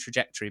interesting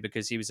trajectory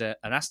because he was an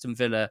Aston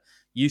Villa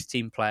youth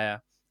team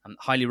player,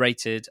 highly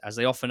rated, as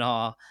they often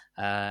are,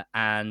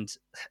 and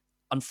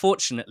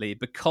unfortunately,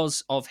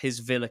 because of his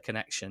Villa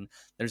connection,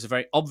 there's a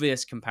very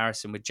obvious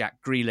comparison with Jack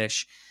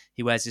Grealish.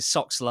 He wears his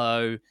socks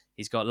low,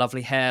 he's got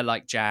lovely hair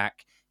like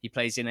Jack. He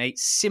plays in a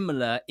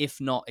similar, if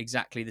not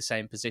exactly the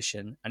same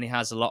position, and he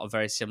has a lot of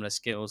very similar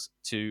skills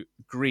to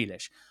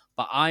Grealish.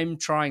 But I'm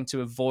trying to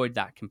avoid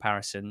that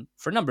comparison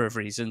for a number of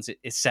reasons.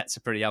 It sets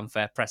a pretty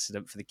unfair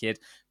precedent for the kid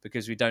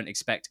because we don't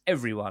expect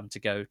everyone to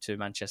go to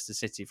Manchester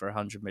City for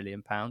 £100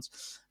 million.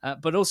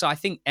 But also, I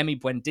think Emi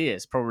Buendia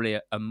is probably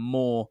a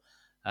more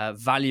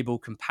valuable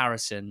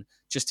comparison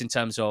just in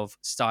terms of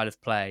style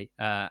of play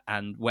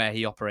and where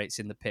he operates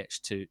in the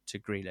pitch to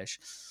Grealish.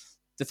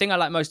 The thing I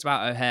like most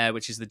about O'Hare,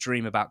 which is the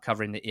dream about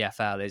covering the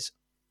EFL, is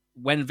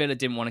when Villa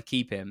didn't want to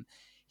keep him,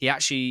 I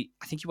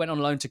think he went on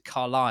loan to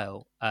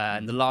Carlisle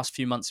in the last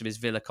few months of his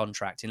Villa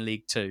contract in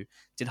League Two.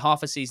 Did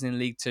half a season in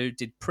League Two,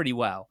 did pretty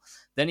well.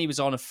 Then he was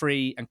on a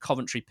free and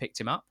Coventry picked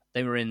him up.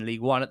 They were in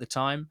League One at the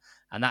time.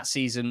 And that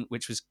season,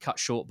 which was cut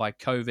short by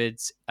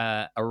COVID's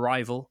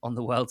arrival on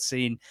the world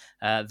scene,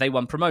 they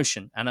won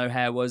promotion. And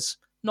O'Hare was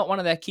not one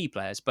of their key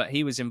players, but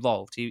he was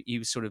involved. He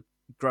was sort of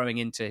growing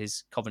into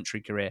his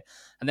Coventry career.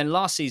 And then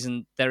last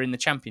season, they're in the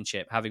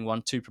Championship, having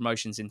won 2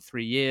 promotions in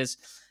 3 years.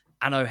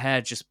 And O'Hare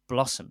just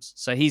blossoms.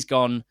 So he's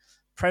gone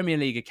Premier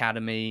League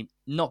Academy,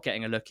 not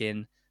getting a look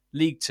in,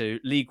 League Two,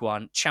 League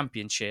One,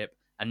 Championship,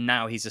 and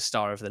now he's a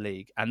star of the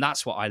league. And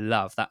that's what I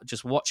love. That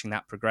just watching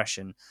that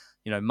progression,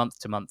 month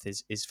to month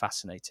is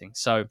fascinating.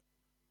 So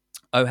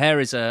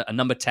O'Hare is a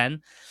number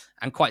 10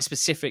 and quite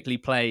specifically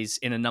plays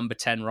in a number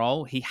 10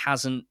 role. He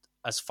hasn't,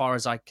 as far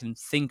as I can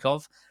think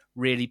of,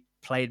 really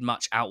played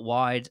much out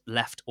wide,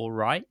 left or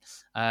right,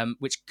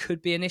 which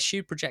could be an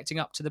issue projecting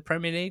up to the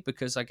Premier League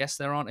because I guess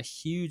there aren't a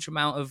huge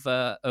amount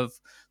of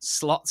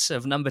slots,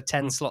 of number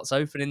 10 slots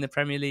open in the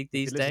Premier League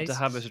these days. Listen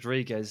to James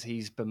Rodriguez,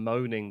 he's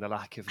bemoaning the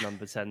lack of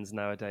number 10s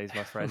nowadays,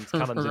 my friend.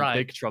 Callum's in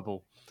big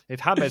trouble.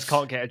 If James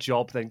can't get a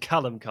job, then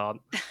Callum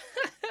can't.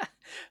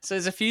 So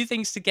there's a few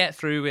things to get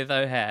through with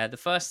O'Hare. The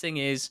first thing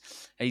is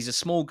he's a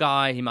small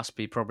guy. He must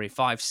be probably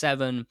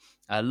 5'7",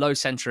 low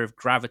centre of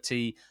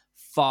gravity,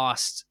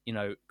 fast,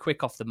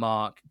 quick off the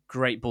mark,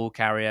 great ball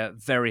carrier,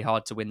 very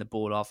hard to win the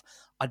ball off.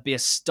 I'd be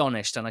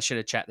astonished, and I should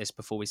have checked this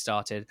before we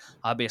started,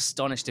 I'd be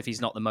astonished if he's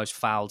not the most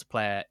fouled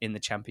player in the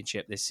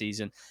Championship this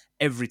season.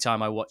 Every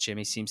time I watch him,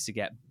 he seems to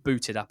get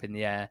booted up in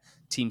the air,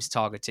 teams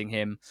targeting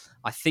him.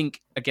 I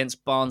think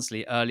against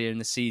Barnsley earlier in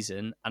the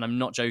season, and I'm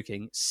not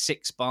joking,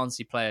 6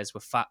 Barnsley players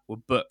were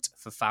booked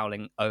for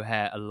fouling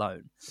O'Hare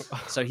alone.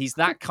 So he's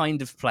that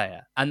kind of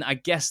player, and I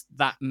guess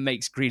that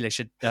makes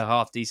Grealish a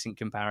half-decent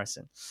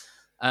comparison.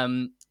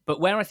 But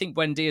where I think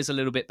Buendia is a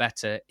little bit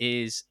better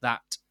is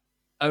that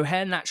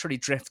O'Hare naturally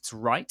drifts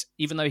right.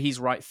 Even though he's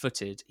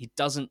right-footed, he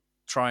doesn't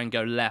try and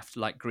go left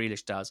like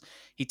Grealish does.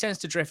 He tends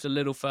to drift a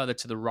little further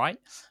to the right,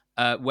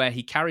 where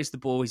he carries the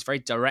ball. He's very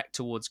direct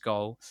towards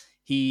goal.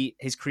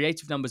 His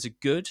creative numbers are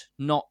good,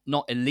 not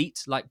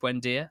elite like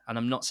Buendia, and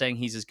I'm not saying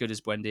he's as good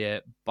as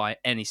Buendia by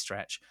any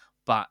stretch,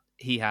 but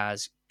he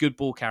has good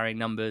ball-carrying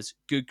numbers,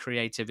 good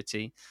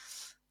creativity.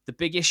 The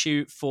big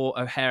issue for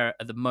O'Hare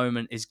at the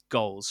moment is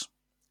goals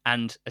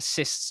and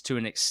assists to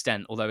an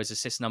extent, although his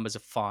assist numbers are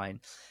fine.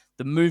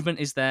 The movement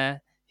is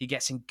there. He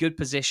gets in good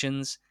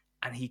positions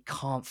and he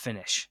can't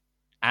finish.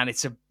 And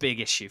it's a big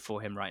issue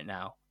for him right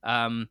now.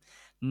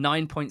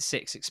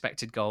 9.6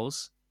 expected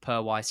goals per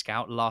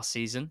Wyscout last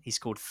season. He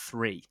scored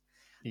 3.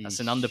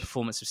 That's an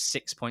underperformance of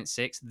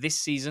 6.6. This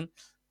season,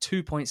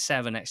 2.7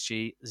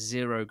 XG,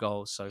 0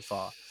 goals so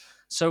far.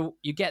 So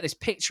you get this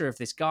picture of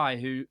this guy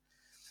who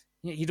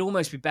he'd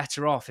almost be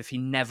better off if he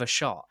never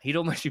shot. He'd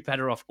almost be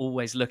better off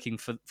always looking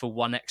for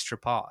one extra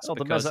pass. Oh,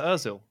 the Mesut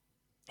Ozil.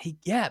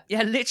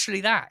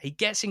 Literally that. He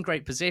gets in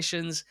great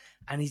positions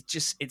and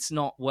it's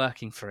not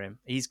working for him.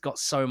 He's got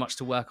so much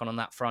to work on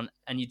that front.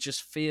 And you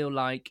just feel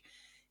like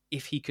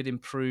if he could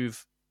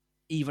improve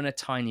even a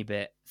tiny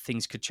bit,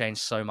 things could change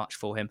so much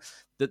for him.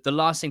 The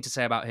last thing to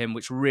say about him,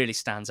 which really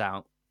stands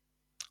out,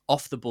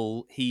 off the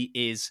ball, he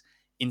is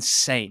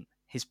insane.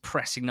 His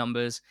pressing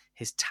numbers,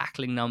 his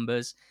tackling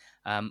numbers,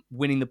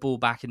 winning the ball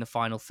back in the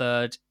final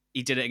third.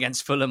 He did it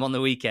against Fulham on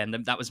the weekend,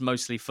 and that was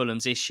mostly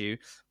Fulham's issue,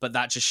 but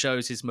that just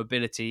shows his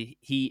mobility.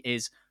 He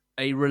is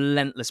a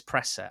relentless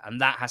presser,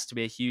 and that has to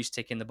be a huge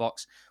tick in the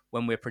box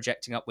when we're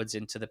projecting upwards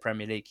into the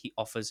Premier League. He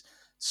offers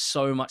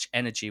so much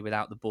energy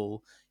without the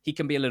ball. He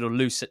can be a little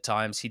loose at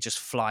times. He just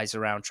flies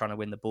around trying to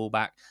win the ball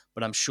back,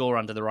 but I'm sure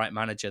under the right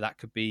manager, that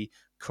could be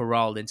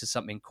corralled into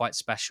something quite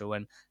special.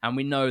 And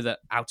we know that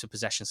out of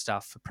possession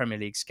stuff for Premier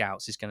League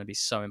scouts is going to be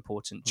so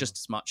important, just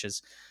as much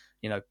as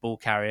ball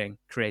carrying,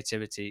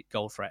 creativity,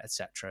 goal threat,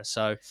 etc.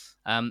 So,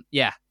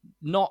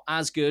 not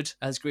as good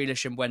as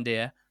Grealish and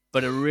Buendia,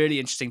 but a really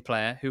interesting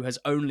player who has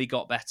only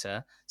got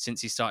better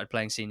since he started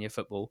playing senior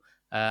football.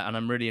 And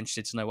I'm really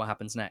interested to know what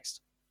happens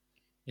next.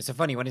 It's a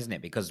funny one, isn't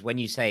it? Because when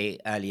you say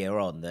earlier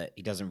on that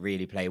he doesn't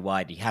really play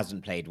wide, he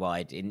hasn't played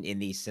wide in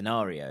these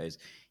scenarios,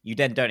 you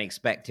then don't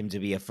expect him to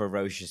be a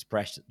ferocious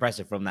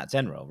presser from that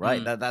 10 role,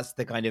 right? That's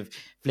the kind of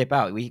flip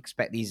out. We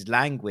expect these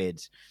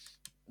languid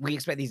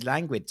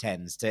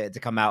 10s to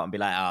come out and be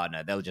like, oh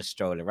no, they'll just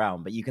stroll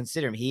around. But you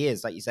consider him, he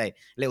is, like you say, a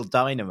little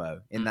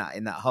dynamo in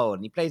that hole,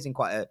 and he plays in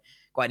quite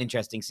an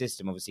interesting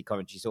system. Obviously,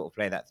 Coventry sort of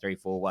play that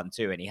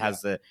 3-4-1-2, and he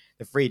has the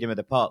freedom of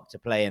the park to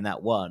play in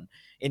that one.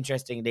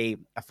 Interestingly,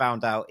 I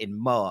found out in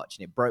March,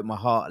 and it broke my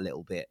heart a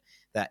little bit,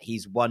 that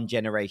he's one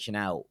generation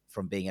out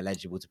from being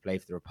eligible to play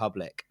for the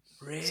Republic.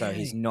 Really? So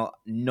he's not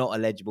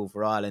eligible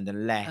for Ireland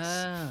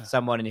unless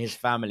someone in his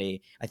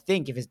family. I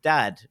think if his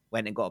dad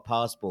went and got a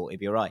passport, he'd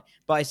be all right.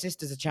 But his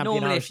sister's a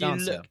champion Irish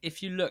dancer.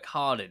 If you look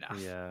hard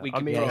enough, we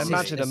could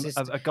imagine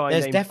a guy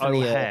named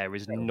O'Hare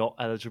is not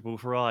eligible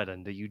for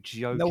Ireland. Are you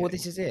joking? No, well,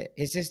 this is it.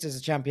 His sister's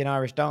a champion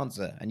Irish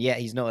dancer, and yet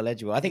he's not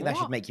eligible. I think that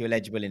should make you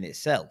eligible in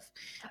itself.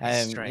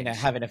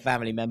 Having a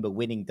family member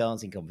winning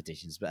dancing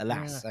competitions, but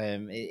alas,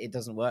 it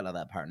doesn't work like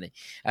that apparently.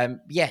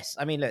 Yes,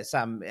 I mean, look,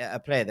 Sam, a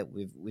player that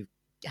we've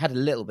had a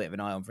little bit of an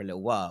eye on for a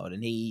little while,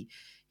 and he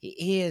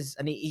was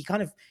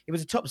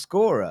a top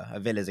scorer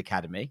of Villa's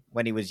academy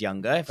when he was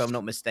younger, if I'm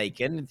not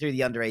mistaken, through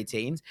the under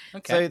 18s.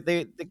 Okay. So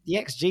the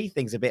XG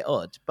thing's a bit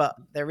odd, but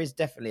there is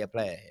definitely a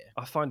player here.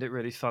 I find it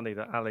really funny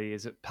that Ali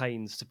is at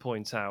pains to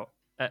point out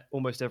at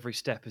almost every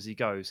step as he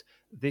goes,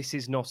 this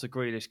is not a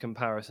Grealish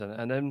comparison,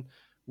 and then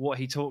what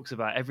he talks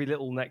about, every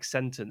little next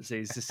sentence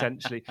is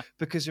essentially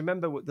because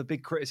remember what the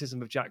big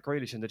criticism of Jack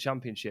Grealish in the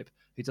Championship,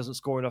 he doesn't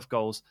score enough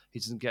goals, he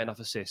doesn't get enough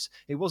assists.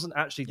 It wasn't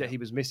actually that he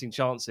was missing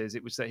chances,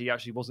 it was that he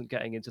actually wasn't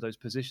getting into those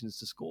positions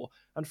to score.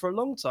 And for a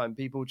long time,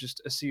 people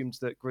just assumed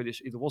that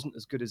Grealish either wasn't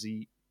as good as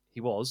he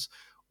was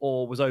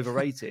or was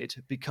overrated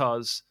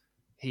because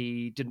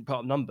he didn't put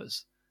up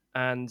numbers.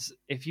 And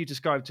if you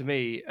describe to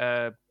me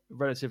a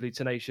relatively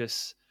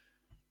tenacious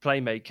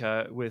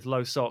playmaker with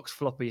low socks,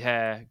 floppy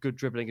hair, good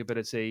dribbling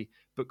ability,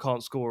 but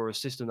can't score or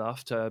assist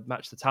enough to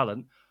match the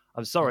talent,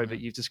 I'm sorry, but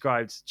you've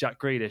described Jack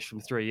Grealish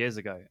from 3 years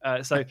ago.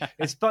 So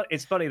it's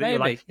funny that you're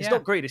like, it's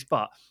not Grealish,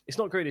 but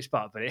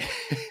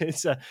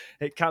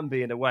it can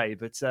be in a way.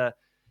 But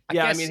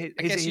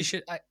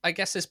I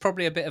guess there's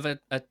probably a bit of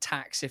a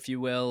tax, if you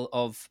will,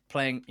 of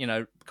playing.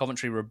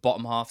 Coventry were a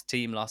bottom half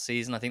team last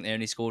season. I think they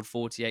only scored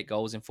 48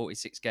 goals in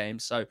 46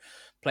 games. So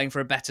playing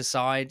for a better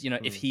side,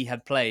 if he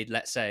had played,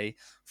 let's say,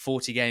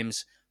 40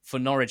 games for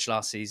Norwich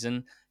last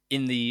season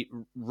in the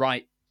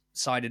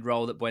right-sided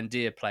role that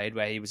Buendia played,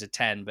 where he was a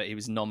 10, but he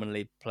was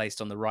nominally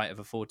placed on the right of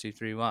a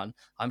 4-2-3-1,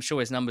 I'm sure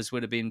his numbers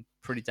would have been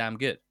pretty damn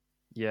good.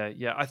 Yeah.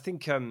 I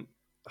think.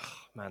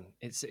 Man,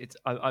 it's.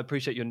 I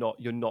appreciate you're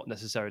not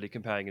necessarily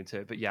comparing him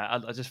to it, but yeah,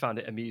 I just found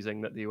it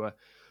amusing that you were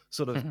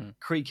sort of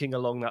creaking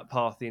along that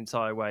path the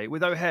entire way.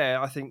 With O'Hare,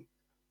 I think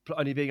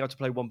only being able to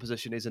play one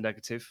position is a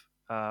negative.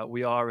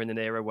 We are in an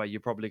era where you're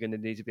probably going to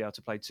need to be able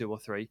to play two or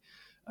three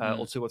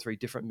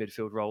different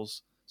midfield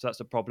roles, so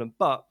that's a problem.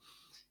 But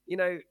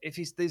if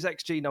these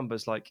XG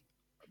numbers, like,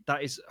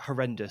 that is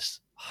horrendous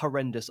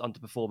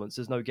underperformance.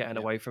 There's no getting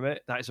away from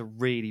it. That is a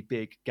really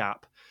big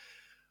gap.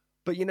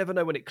 But you never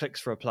know when it clicks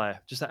for a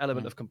player, just that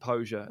element of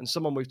composure. And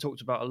someone we've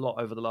talked about a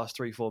lot over the last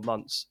 3-4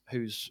 months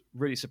who's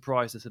really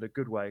surprised us in a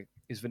good way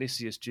is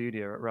Vinicius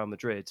Junior at Real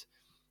Madrid.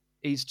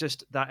 He's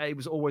just that, it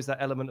was always that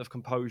element of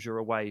composure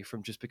away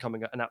from just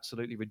becoming an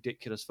absolutely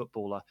ridiculous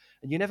footballer.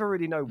 And you never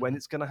really know when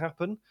it's going to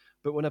happen.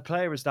 But when a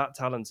player is that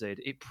talented,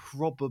 it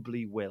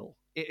probably will.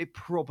 It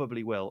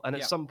probably will. And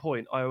at some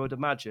point, I would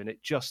imagine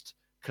it just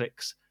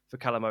clicks for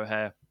Callum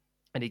O'Hare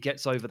and he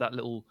gets over that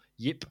little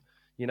yip.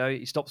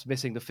 He stops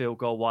missing the field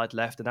goal wide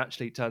left, and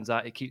actually it turns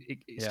out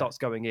it starts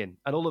going in.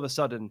 And all of a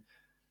sudden,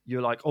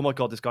 you're like, oh my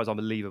God, this guy's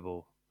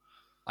unbelievable.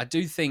 I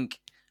do think,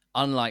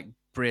 unlike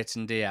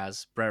Brereton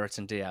Diaz,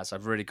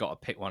 I've really got to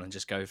pick one and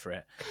just go for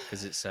it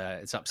because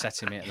it's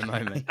upsetting me at the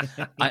moment.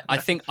 I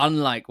think,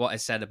 unlike what I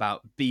said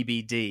about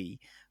BBD,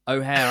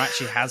 O'Hare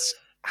actually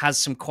has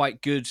some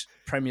quite good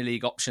Premier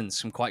League options,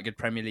 some quite good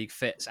Premier League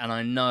fits, and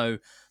I know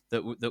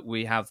that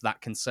we have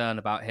that concern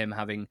about him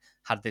having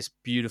had this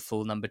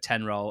beautiful number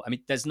 10 role. I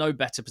mean, there's no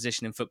better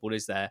position in football,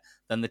 is there,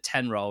 than the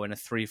 10 role in a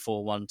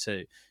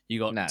 3-4-1-2.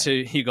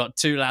 You got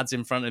two lads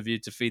in front of you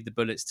to feed the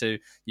bullets to.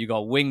 You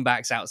got wing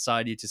backs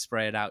outside you to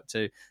spray it out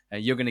to.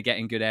 You're going to get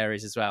in good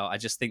areas as well. I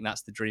just think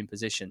that's the dream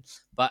position.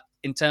 But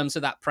in terms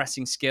of that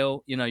pressing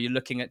skill, you're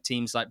looking at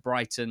teams like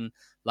Brighton,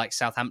 like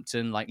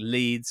Southampton, like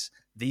Leeds.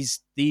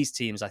 These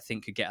teams, I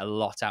think, could get a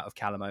lot out of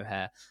Callum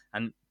O'Hare.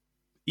 And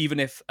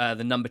even if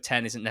the number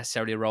 10 isn't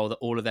necessarily a role that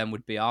all of them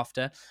would be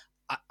after,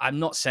 I'm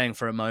not saying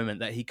for a moment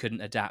that he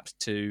couldn't adapt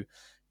to,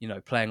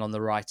 playing on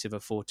the right of a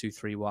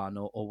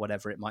 4-2-3-1 or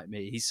whatever it might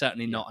be. He's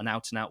certainly not an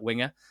out-and-out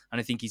winger,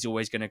 and I think he's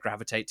always going to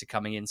gravitate to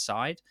coming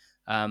inside.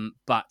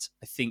 But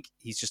I think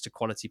he's just a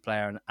quality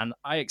player, and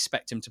I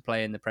expect him to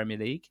play in the Premier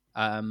League.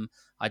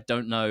 I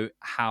don't know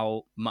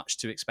how much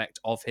to expect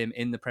of him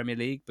in the Premier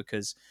League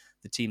because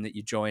the team that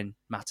you join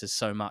matters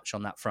so much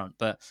on that front.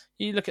 But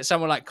you look at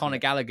someone like Conor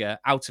Gallagher,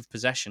 out of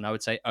possession, I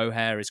would say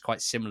O'Hare is quite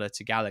similar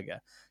to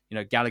Gallagher.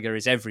 Gallagher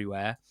is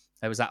everywhere.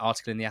 There was that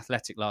article in The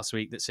Athletic last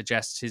week that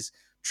suggests his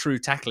true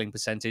tackling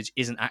percentage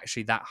isn't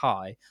actually that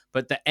high,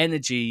 but the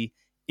energy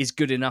is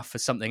good enough for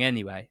something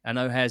anyway. And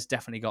O'Hare's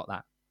definitely got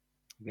that.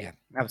 Yeah,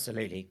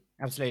 absolutely.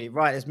 Absolutely.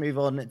 Right, let's move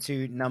on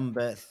to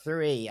number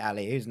 3.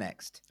 Ali, who's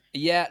next?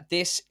 Yeah,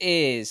 this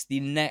is the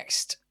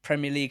next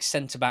Premier League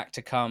centre-back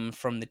to come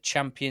from the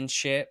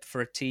Championship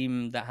for a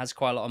team that has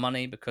quite a lot of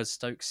money because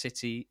Stoke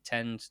City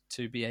tend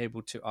to be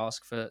able to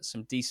ask for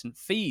some decent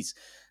fees,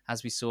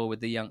 as we saw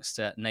with the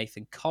youngster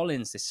Nathan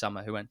Collins this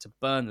summer who went to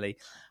Burnley.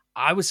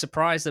 I was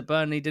surprised that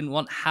Burnley didn't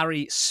want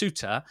Harry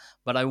Souttar,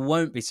 but I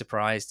won't be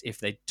surprised if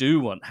they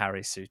do want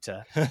Harry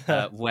Souttar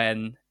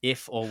when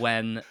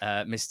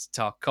Mr.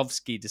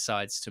 Tarkowski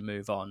decides to to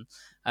move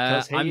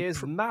because he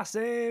is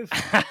massive.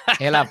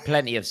 He'll have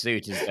plenty of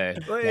suitors, though.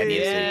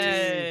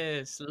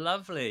 Yes,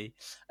 lovely.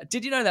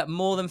 Did you know that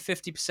more than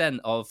 50%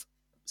 of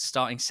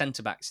starting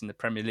centre-backs in the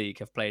Premier League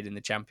have played in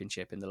the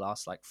Championship in the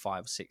last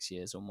 5 or 6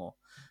 years or more?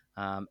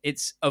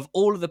 It's of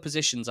all of the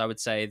positions, I would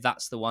say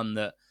that's the one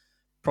that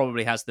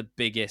probably has the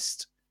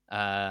biggest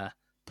per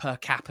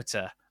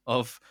capita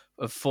of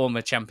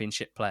former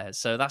Championship players.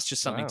 So that's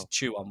just something to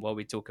chew on while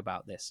we talk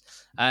about this.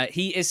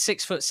 He is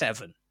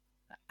 6'7",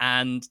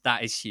 and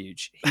that is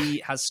huge.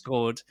 He has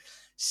scored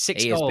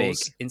 6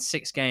 goals in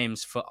 6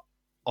 games for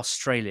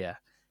Australia,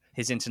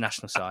 his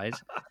international side.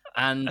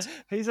 And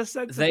he's a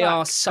centre-back. They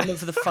are some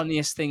of the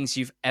funniest things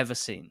you've ever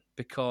seen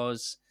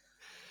because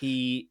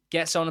he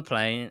gets on a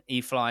plane,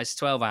 he flies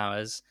 12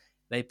 hours.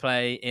 They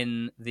play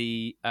in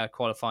the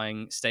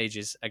qualifying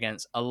stages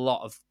against a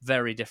lot of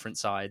very different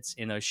sides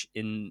in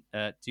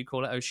do you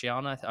call it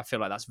Oceania? I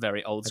feel like that's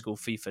very old school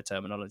FIFA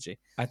terminology.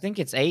 I think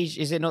it's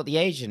Asian. Is it not the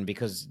Asian?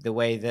 Because the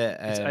way that,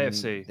 it's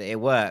AFC. that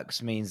it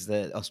works means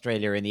that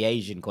Australia are in the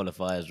Asian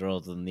qualifiers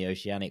rather than the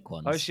Oceanic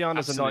ones.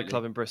 Oceania's a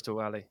nightclub in Bristol,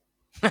 Ali.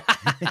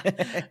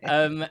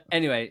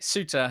 Anyway,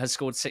 Souttar has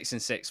scored 6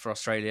 and 6 for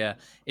Australia.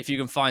 If you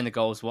can find the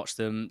goals, watch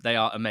them. They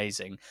are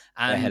amazing.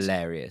 And they're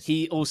hilarious.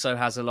 He also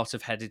has a lot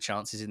of headed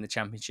chances in the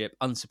Championship.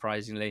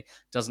 Unsurprisingly,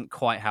 doesn't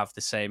quite have the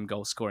same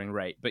goal scoring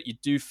rate. But you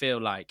do feel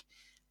like,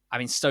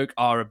 Stoke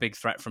are a big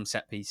threat from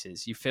set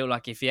pieces. You feel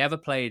like if he ever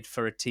played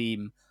for a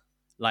team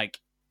like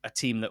a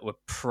team that were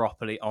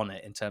properly on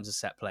it in terms of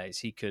set plays,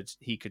 he could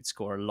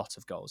score a lot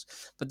of goals.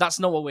 But that's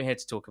not what we're here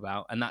to talk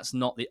about, and that's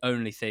not the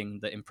only thing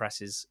that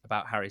impresses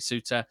about Harry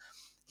Souttar.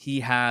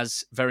 He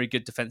has very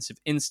good defensive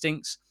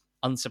instincts.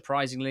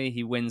 Unsurprisingly,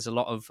 he wins a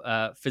lot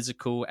of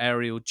physical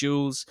aerial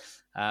duels,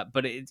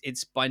 but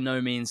it's by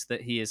no means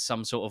that he is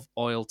some sort of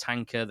oil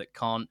tanker that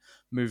can't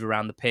move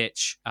around the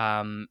pitch.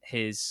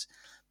 His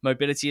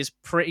mobility is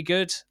pretty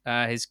good.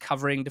 His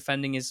covering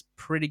defending is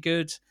pretty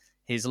good.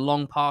 His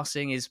long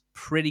passing is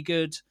pretty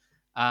good.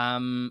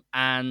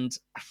 And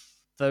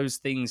those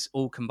things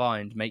all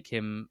combined make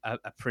him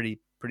a pretty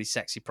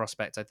sexy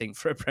prospect, I think,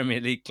 for a Premier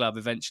League club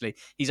eventually.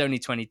 He's only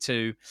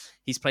 22.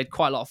 He's played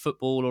quite a lot of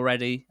football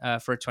already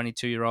for a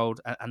 22-year-old.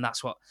 And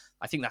that's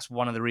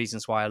one of the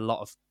reasons why a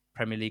lot of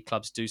Premier League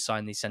clubs do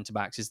sign these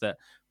centre-backs is that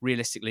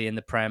realistically in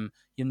the Prem,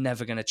 you're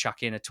never going to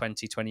chuck in a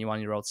 20,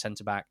 21-year-old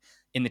centre-back.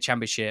 In the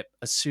Championship,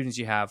 as soon as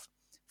you have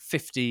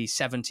 50,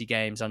 70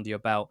 games under your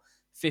belt,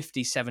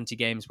 50, 70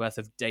 games worth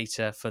of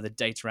data for the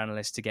data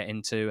analysts to get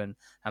into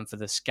and for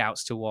the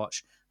scouts to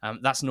watch.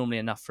 That's normally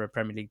enough for a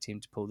Premier League team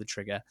to pull the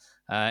trigger.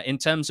 In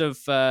terms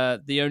of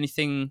the only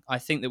thing I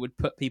think that would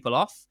put people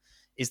off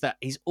is that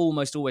he's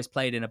almost always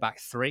played in a back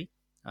three.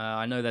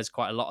 I know there's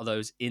quite a lot of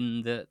those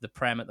in the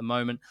Prem at the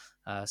moment.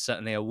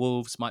 Certainly a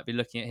Wolves might be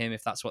looking at him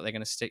if that's what they're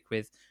going to stick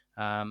with.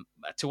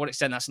 To what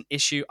extent that's an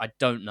issue, I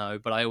don't know,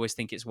 but I always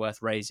think it's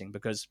worth raising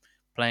because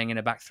playing in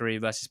a back three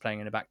versus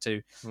playing in a back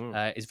two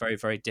is very,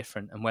 very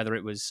different. And whether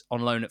it was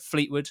on loan at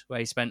Fleetwood, where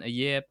he spent a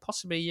year,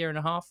 possibly a year and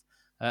a half,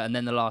 and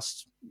then the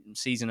last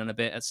season and a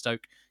bit at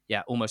Stoke,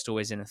 almost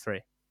always in a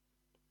three.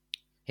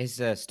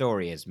 His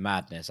story is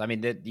madness. I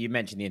mean, you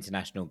mentioned the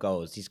international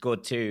goals. He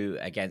scored 2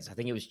 against, I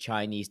think it was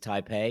Chinese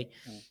Taipei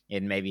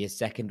in maybe his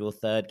second or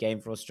third game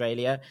for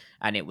Australia.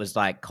 And it was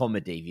like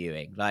comedy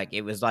viewing. Like,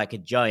 it was like a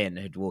giant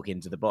who'd walk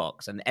into the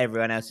box and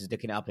everyone else is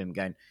looking up him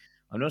going,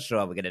 I'm not sure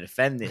how we're going to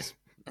defend this.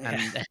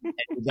 And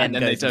then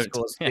they don't.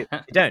 They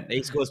don't.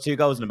 He scores 2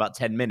 goals in about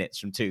 10 minutes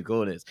from 2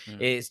 corners.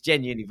 It's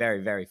genuinely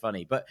very, very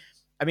funny. But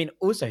I mean,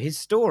 also his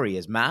story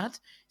is mad.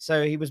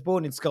 So he was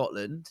born in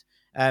Scotland.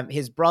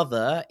 His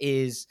brother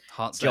is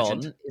Hearts John,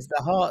 legend. is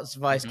the Hearts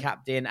vice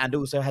captain and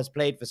also has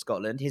played for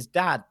Scotland. His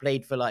dad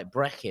played for like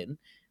Brecon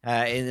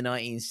in the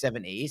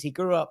 1970s.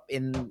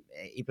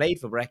 He played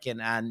for Brecon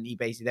and he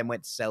basically then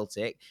went to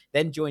Celtic,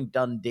 then joined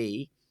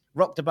Dundee,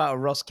 rocked about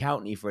Ross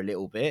County for a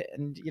little bit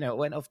and,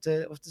 went off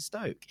to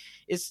Stoke.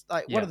 It's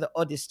like one of the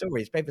oddest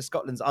stories. Played for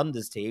Scotland's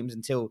unders teams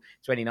until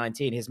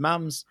 2019. His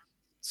mum's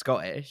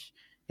Scottish.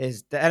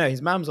 His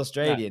mum's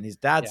Australian, his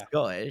dad's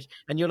Scottish,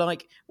 and you're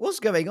like, what's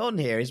going on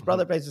here? His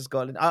brother plays for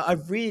Scotland. I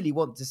really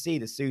want to see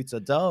the Suter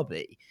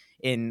derby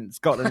in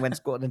Scotland when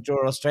Scotland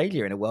draw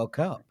Australia in a World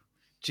Cup.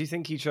 Do you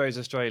think he chose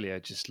Australia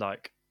just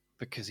like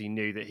because he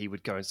knew that he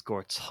would go and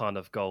score a ton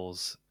of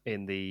goals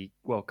in the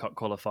World Cup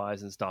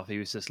qualifiers and stuff? He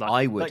was just like,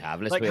 I would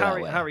have. Let's like put it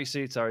that way. Harry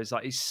Suter is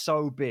like, he's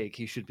so big,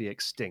 he should be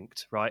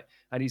extinct, right?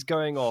 And he's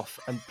going off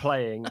and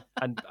playing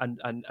and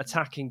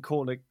attacking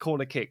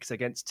corner kicks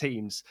against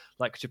teams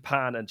like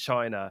Japan and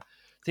China,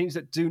 teams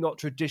that do not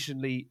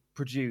traditionally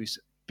produce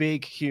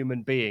big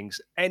human beings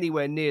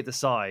anywhere near the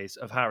size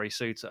of Harry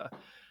Suter.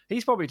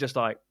 He's probably just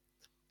like,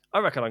 I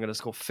reckon I'm going to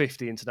score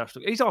 50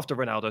 international. He's after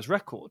Ronaldo's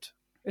record,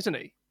 isn't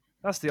he?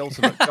 That's the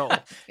ultimate goal.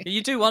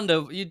 You do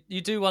wonder. You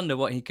do wonder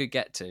what he could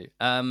get to.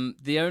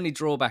 The only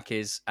drawback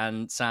is,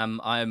 and Sam,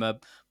 I am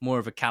more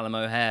of a Callum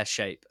O'Hare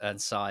shape and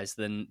size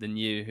than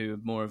you, who are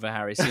more of a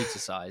Harry Suter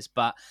size.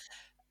 But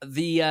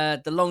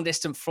the long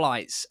distance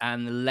flights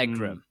and the leg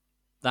room,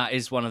 that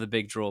is one of the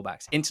big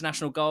drawbacks.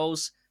 International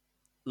goals,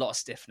 a lot of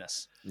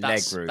stiffness.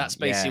 That's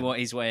basically what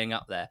he's weighing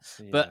up there.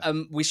 Yeah. But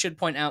we should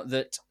point out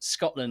that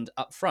Scotland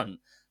up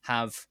front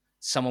have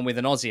someone with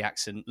an Aussie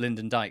accent,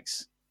 Lyndon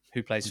Dykes,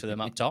 who plays for them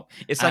up top.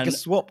 It's like a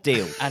swap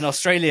deal. And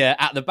Australia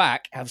at the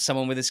back have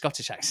someone with a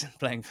Scottish accent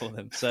playing for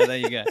them. So there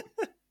you go.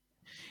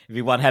 It'd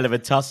be one hell of a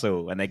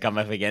tussle when they come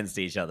up against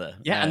each other.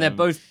 Yeah, and they're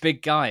both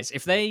big guys.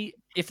 If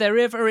there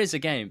ever is a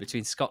game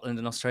between Scotland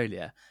and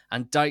Australia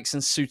and Dykes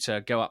and Suter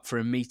go up for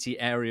a meaty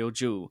aerial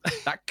duel,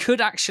 that could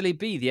actually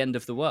be the end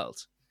of the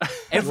world.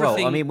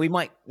 Well, I mean, we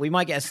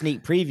might get a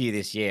sneak preview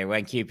this year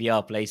when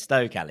QPR plays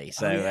Stoke, Ali.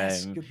 So,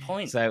 good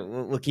point. So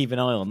we'll keep an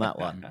eye on that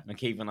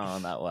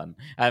one.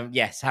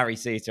 Yes, Harry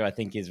Suter, I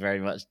think, is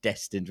very much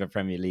destined for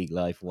Premier League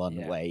life one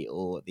way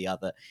or the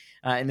other,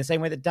 in the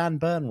same way that Dan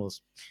Burn was,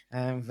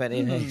 but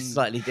in a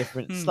slightly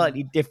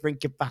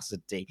different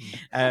capacity.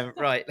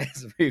 Right,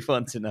 let's move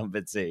on to number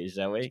 2,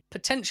 shall we?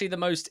 Potentially the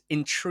most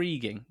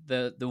intriguing,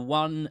 the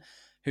one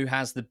who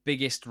has the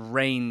biggest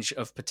range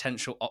of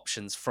potential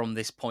options from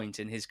this point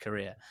in his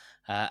career.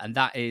 And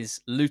that is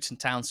Luton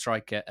Town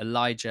striker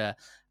Elijah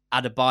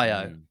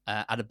Adebayo,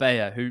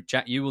 who,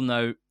 Jack, you will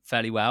know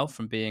fairly well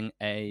from being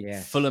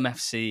a Fulham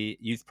FC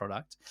youth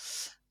product.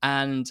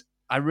 And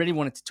I really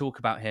wanted to talk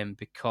about him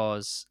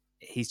because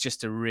he's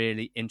just a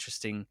really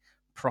interesting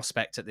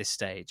prospect at this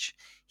stage.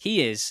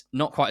 He is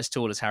not quite as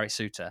tall as Harry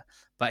Suter,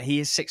 but he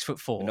is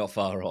 6'4". Not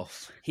far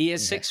off. He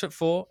is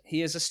 6'4".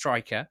 He is a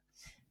striker.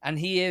 And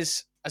he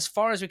is, as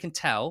far as we can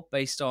tell,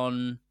 based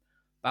on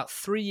about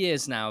 3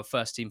 years now of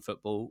first team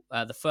football,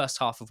 the first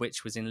half of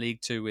which was in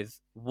League Two with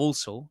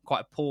Walsall,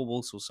 quite a poor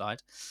Walsall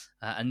side,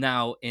 and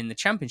now in the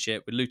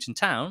Championship with Luton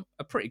Town,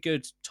 a pretty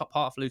good top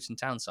half Luton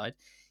Town side.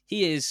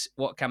 He is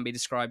what can be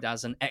described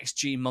as an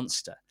XG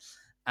monster.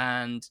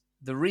 And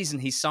the reason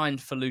he signed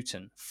for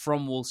Luton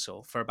from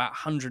Walsall for about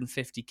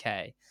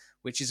 150k,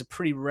 which is a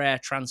pretty rare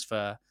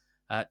transfer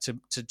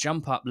to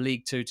jump up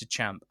League Two to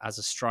Champ as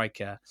a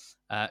striker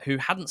who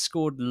hadn't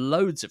scored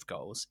loads of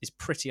goals, is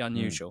pretty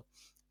unusual.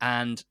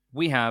 And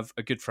we have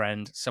a good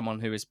friend,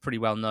 someone who is pretty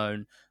well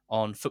known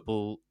on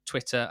football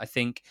Twitter, I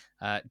think,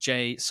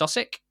 Jay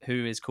Sosick,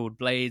 who is called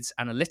Blades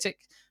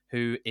Analytic,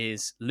 who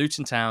is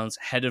Luton Town's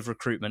head of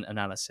recruitment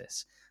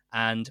analysis.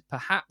 And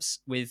perhaps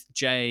with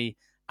Jay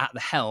at the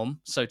helm,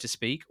 so to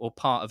speak, or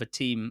part of a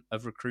team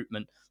of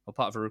recruitment, or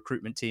part of a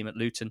recruitment team at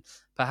Luton,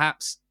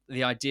 perhaps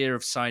the idea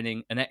of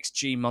signing an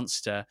XG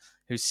monster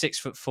who's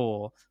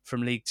 6'4"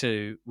 from League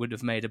Two would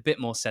have made a bit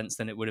more sense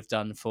than it would have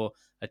done for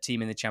a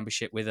team in the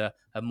Championship with a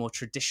more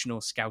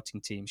traditional scouting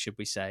team, should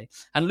we say.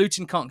 And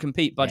Luton can't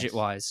compete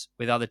budget-wise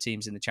with other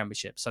teams in the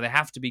Championship, so they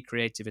have to be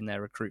creative in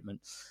their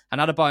recruitment. And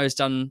Adebayo's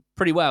done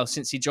pretty well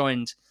since he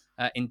joined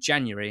in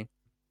January.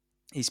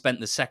 He spent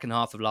the second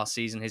half of last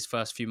season, his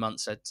first few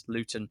months at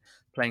Luton,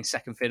 playing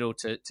second fiddle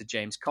to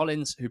James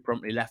Collins, who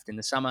promptly left in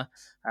the summer.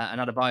 And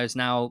Adebayo's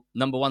now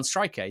number one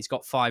striker. He's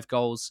got 5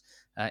 goals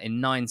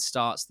in 9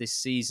 starts this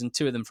season,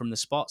 2 of them from the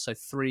spot, so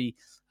 3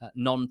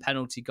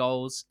 non-penalty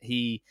goals.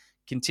 He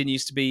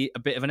continues to be a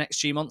bit of an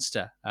XG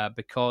monster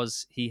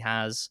because he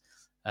has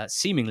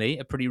seemingly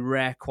a pretty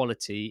rare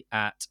quality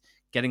at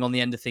getting on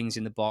the end of things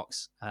in the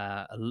box.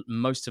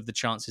 Most of the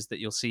chances that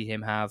you'll see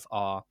him have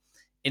are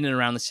in and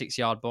around the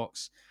 6-yard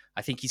box.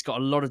 I think he's got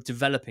a lot of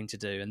developing to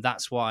do, and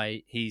that's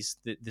why he's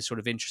the sort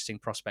of interesting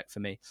prospect for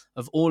me.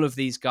 Of all of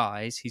these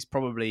guys, he's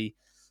probably,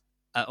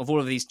 of all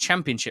of these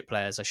championship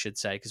players, I should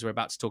say, because we're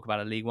about to talk about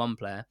a League One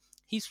player,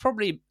 he's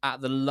probably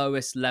at the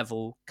lowest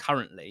level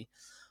currently,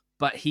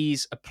 but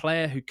he's a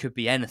player who could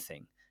be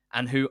anything,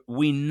 and who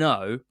we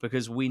know,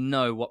 because we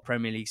know what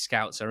Premier League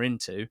scouts are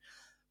into,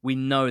 we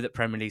know that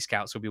Premier League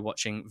scouts will be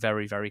watching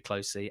very, very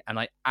closely, and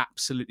I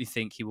absolutely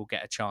think he will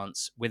get a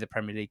chance with a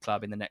Premier League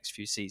club in the next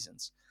few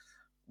seasons.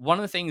 One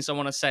of the things I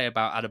want to say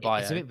about Adebayo...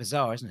 It's a bit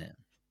bizarre, isn't it?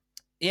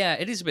 Yeah,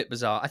 it is a bit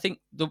bizarre. I think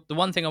the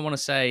one thing I want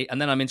to say, and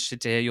then I'm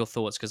interested to hear your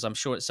thoughts, because I'm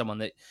sure it's someone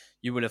that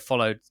you would have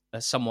followed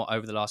somewhat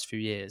over the last few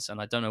years,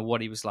 and I don't know what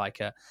he was like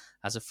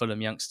as a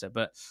Fulham youngster,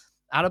 but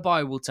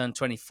Adebayo will turn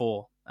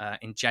 24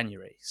 in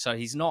January, so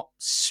he's not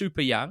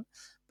super young,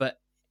 but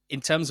in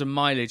terms of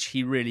mileage,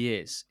 he really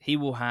is. He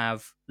will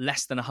have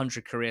less than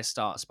 100 career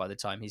starts by the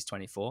time he's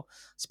 24.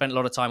 Spent a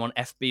lot of time on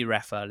FB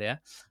Ref earlier.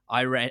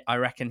 I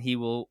reckon he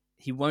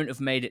won't have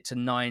made it to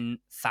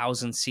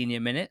 9,000 senior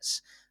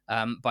minutes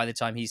by the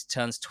time he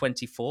turns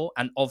 24.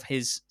 And of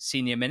his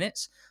senior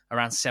minutes,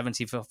 around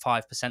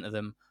 75% of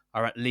them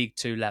are at League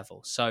Two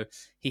level. So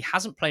he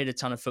hasn't played a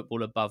ton of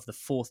football above the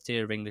 4th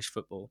tier of English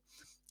football.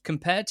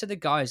 Compared to the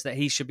guys that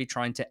he should be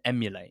trying to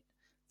emulate,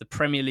 the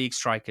Premier League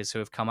strikers who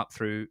have come up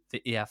through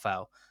the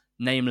EFL,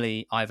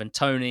 namely Ivan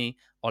Toney,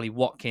 Ollie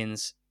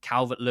Watkins,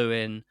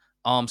 Calvert-Lewin,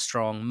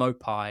 Armstrong,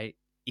 Mopai,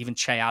 even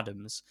Che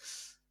Adams.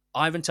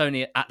 Ivan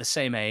Toney, at the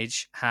same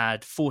age,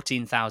 had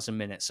 14,000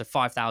 minutes, so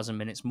 5,000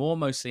 minutes more,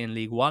 mostly in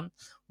League One.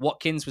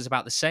 Watkins was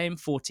about the same,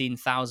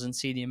 14,000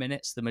 senior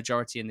minutes, the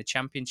majority in the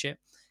Championship.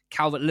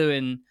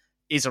 Calvert-Lewin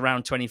is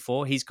around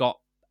 24. He's got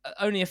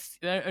only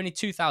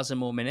 2,000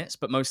 more minutes,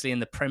 but mostly in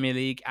the Premier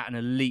League at an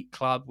elite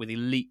club with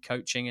elite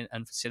coaching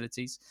and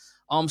facilities.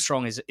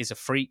 Armstrong is a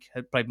freak,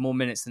 had played more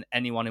minutes than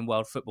anyone in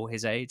world football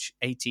his age,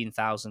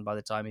 18,000 by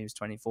the time he was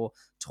 24,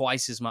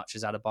 twice as much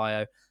as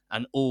Adebayo,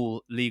 and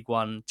all League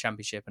One,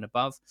 Championship and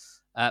above.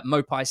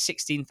 Mopai,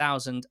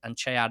 16,000, and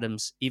Che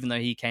Adams, even though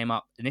he came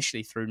up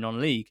initially through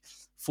non-league,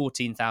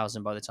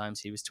 14,000 by the time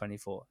he was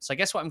 24. So I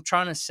guess what I'm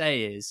trying to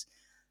say is,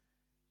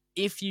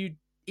 if you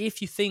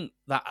think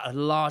that a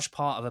large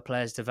part of a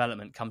player's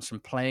development comes from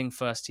playing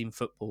first-team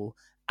football,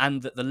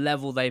 and that the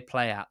level they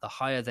play at, the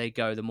higher they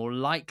go, the more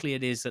likely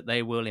it is that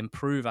they will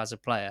improve as a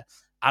player,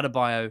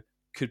 Adebayo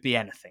could be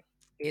anything.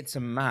 It's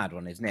a mad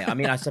one, isn't it? I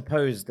mean, I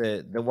suppose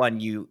the one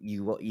you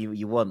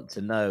want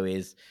to know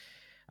is,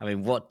 I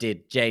mean, what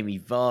did Jamie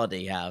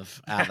Vardy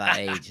have at that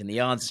age? And the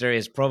answer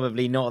is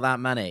probably not that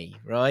many,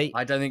 right?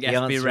 I don't think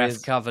FB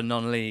Ref cover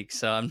non-league,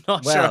 so I'm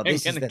not sure I'm going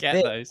to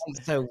get those.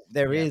 So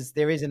there is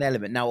an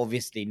element. Now,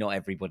 obviously, not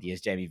everybody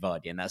is Jamie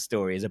Vardy, and that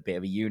story is a bit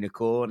of a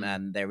unicorn,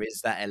 and there is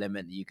that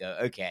element that you go,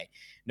 okay,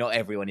 not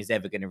everyone is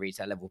ever going to reach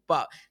that level.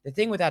 But the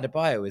thing with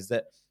Adebayo is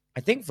that I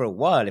think for a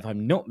while, if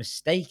I'm not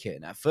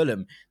mistaken, at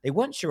Fulham, they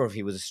weren't sure if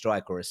he was a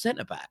striker or a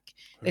centre-back.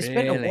 They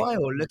spent a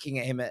while looking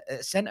at him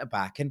at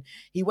centre-back, and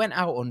he went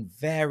out on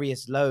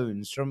various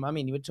loans from, I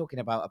mean, you were talking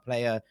about a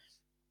player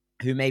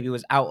who maybe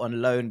was out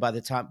on loan by the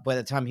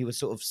time he was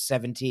sort of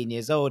 17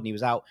 years old, and he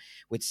was out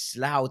with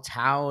Slough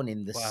Town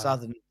in the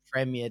Southern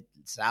Premier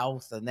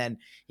South, and then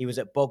he was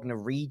at Bognor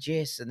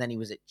Regis, and then he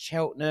was at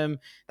Cheltenham.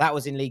 That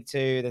was in League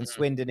Two, then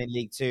Swindon in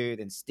League Two,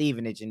 then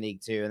Stevenage in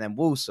League Two, and then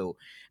Walsall.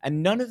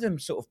 And none of them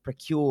sort of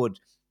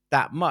procured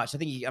that much. I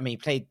think he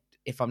played,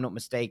 if I'm not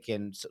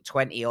mistaken,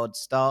 20-odd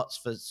starts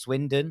for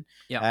Swindon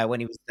when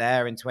he was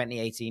there in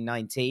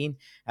 2018-19.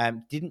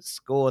 Didn't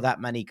score that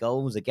many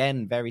goals.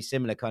 Again, very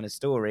similar kind of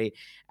story.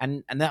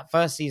 And that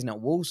first season at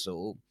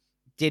Walsall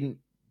didn't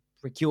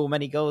procure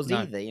many goals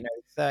either.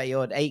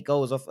 30-odd, 8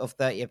 goals off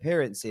 30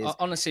 appearances.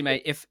 Honestly,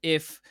 mate,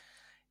 if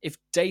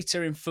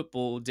data in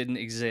football didn't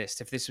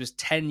exist, if this was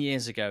 10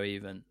 years ago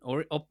even,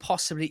 or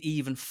possibly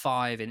even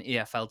 5 in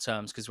EFL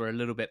terms, because we're a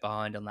little bit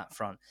behind on that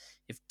front,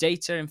 if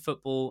data in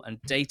football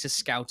and data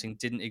scouting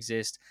didn't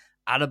exist,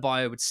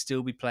 Adebayo would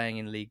still be playing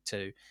in League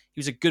Two. He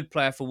was a good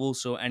player for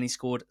Walsall and he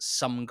scored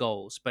some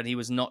goals, but he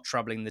was not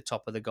troubling the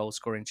top of the goal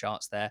scoring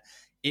charts there.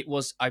 It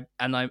was,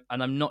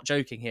 I'm not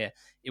joking here,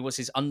 it was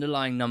his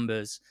underlying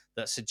numbers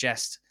that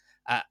suggest,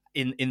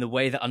 in the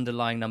way that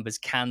underlying numbers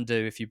can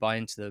do if you buy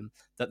into them,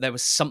 that there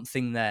was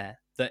something there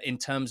that in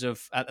terms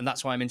of, and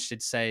that's why I'm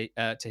interested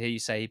to hear you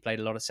say he played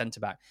a lot of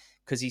centre-back,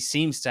 because he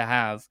seems to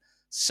have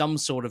some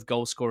sort of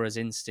goal scorer's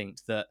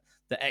instinct that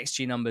the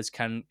XG numbers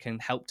can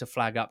help to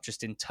flag up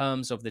just in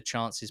terms of the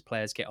chances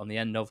players get on the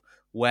end of,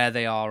 where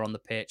they are on the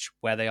pitch,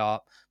 where they are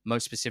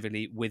most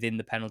specifically within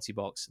the penalty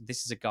box.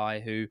 This is a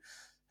guy who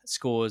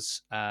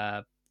scores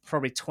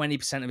probably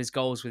 20% of his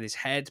goals with his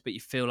head, but you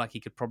feel like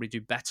he could probably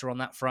do better on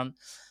that front.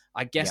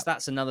 I guess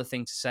that's another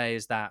thing to say,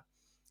 is that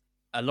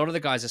a lot of the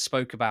guys I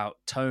spoke about,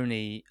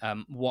 Toney,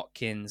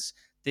 Watkins,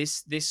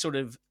 this sort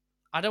of,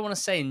 I don't want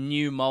to say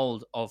new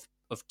mold of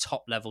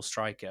top level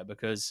striker,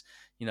 because,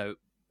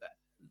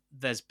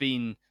 there's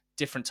been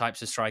different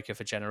types of striker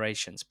for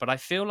generations, but I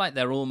feel like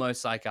they're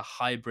almost like a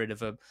hybrid of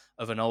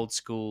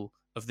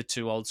the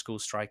two old school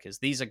strikers.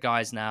 These are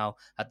guys now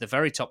at the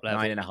very top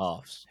level,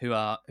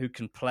 9.5s, who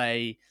can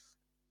play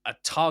a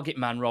target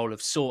man role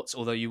of sorts,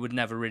 although you would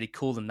never really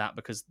call them that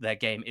because their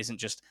game isn't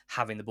just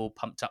having the ball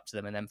pumped up to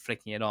them and then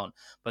flicking it on,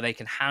 but they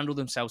can handle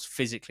themselves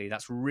physically.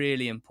 That's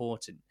really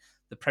important.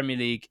 The Premier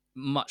League,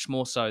 much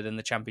more so than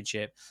the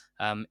Championship,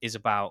 is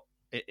about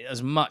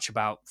as much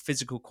about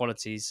physical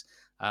qualities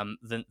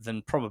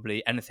than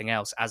probably anything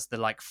else as the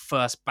like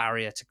first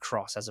barrier to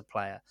cross as a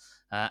player.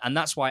 And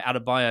that's why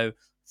Adebayo,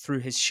 through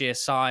his sheer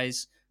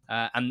size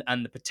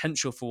and the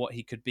potential for what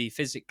he could be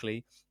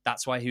physically,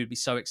 that's why he would be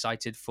so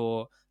excited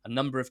for a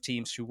number of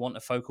teams who want a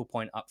focal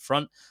point up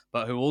front,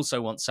 but who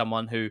also want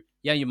someone who,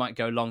 yeah, you might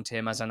go long to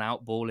him as an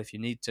out ball if you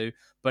need to,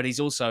 but he's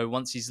also,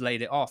 once he's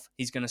laid it off,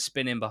 he's going to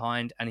spin in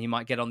behind and he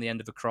might get on the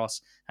end of a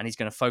cross and he's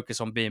going to focus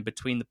on being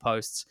between the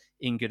posts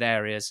in good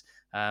areas.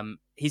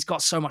 He's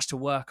got so much to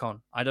work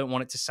on. I don't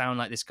want it to sound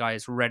like this guy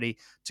is ready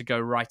to go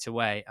right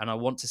away, and I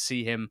want to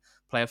see him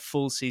play a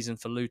full season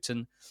for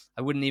Luton.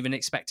 I wouldn't even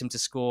expect him to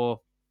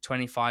score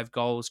 25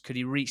 goals. Could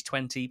he reach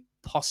 20?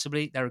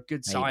 Possibly. They're a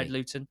good side,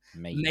 Luton.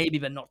 Maybe,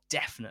 but not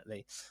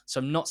definitely. So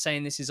I'm not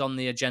saying this is on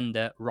the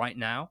agenda right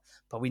now,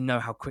 but we know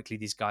how quickly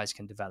these guys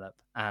can develop.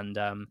 And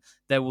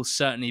there will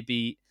certainly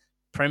be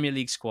Premier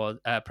League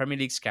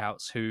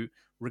scouts who,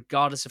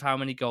 regardless of how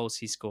many goals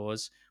he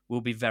scores,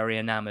 will be very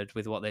enamoured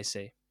with what they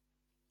see.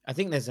 I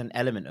think there's an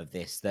element of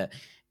this that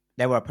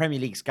there were Premier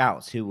League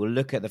scouts who will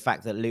look at the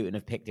fact that Luton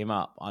have picked him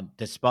up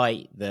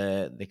despite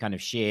the kind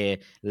of sheer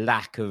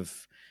lack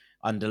of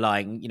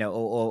underlying,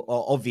 or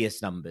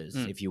obvious numbers,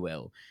 if you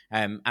will,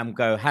 and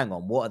go, hang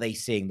on, what are they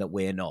seeing that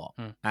we're not?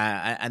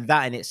 And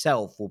that in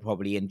itself will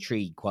probably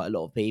intrigue quite a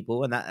lot of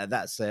people, and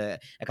that's a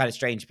kind of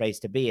strange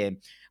place to be in.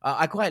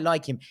 I quite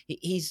like him.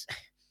 He's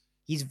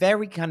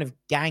very kind of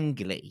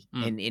gangly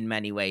in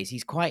many ways.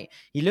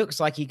 He looks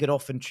like he could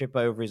often trip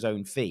over his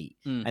own feet,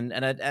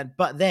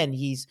 but then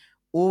he's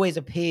always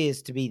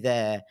appears to be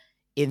there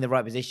in the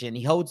right position.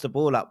 He holds the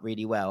ball up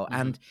really well,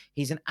 and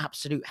he's an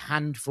absolute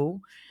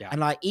handful. Yeah. And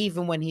like,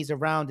 even when he's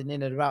around and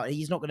in and about,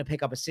 he's not going to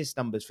pick up assist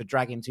numbers for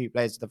dragging two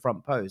players to the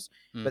front post,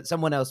 but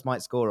someone else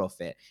might score off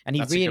it. And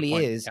he really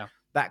is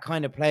that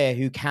kind of player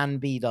who can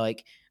be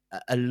like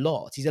a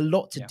lot. He's a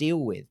lot to deal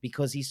with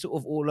because he's sort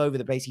of all over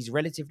the place. He's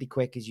relatively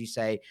quick, as you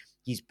say.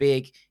 He's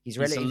big. He's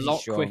relatively a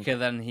lot strong. Quicker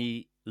than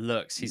he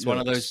looks. He's one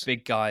of those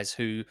big guys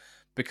who,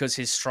 because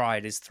his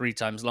stride is 3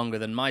 times longer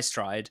than my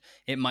stride,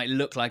 it might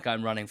look like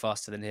I'm running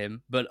faster than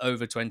him, but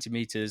over 20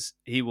 meters,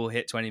 he will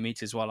hit 20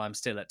 meters while I'm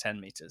still at 10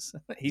 meters.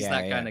 He's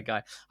that kind of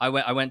guy.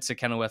 I went to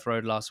Kenilworth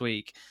Road last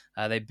week.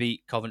 They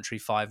beat Coventry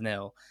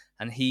 5-0,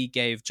 and he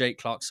gave Jake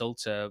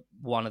Clark-Salter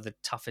one of the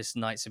toughest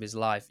nights of his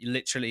life.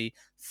 Literally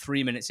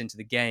 3 minutes into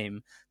the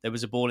game, there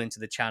was a ball into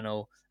the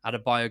channel.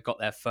 Adebayo got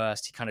there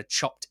first. He kind of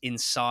chopped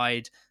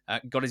inside,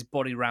 got his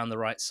body round the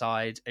right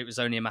side. It was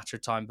only a matter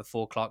of time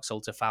before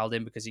Clark-Salter fouled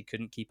him because he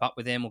couldn't keep up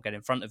with him or get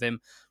in front of him.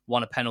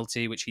 Won a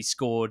penalty, which he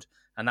scored,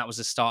 and that was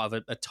the start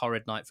of a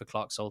torrid night for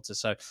Clark-Salter.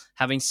 So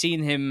having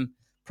seen him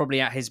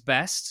probably at his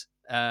best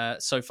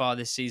so far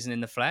this season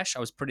in the flesh, I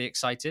was pretty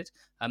excited.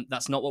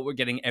 That's not what we're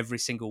getting every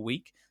single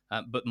week.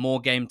 But more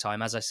game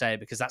time, as I say,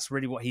 because that's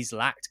really what he's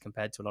lacked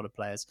compared to a lot of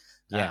players.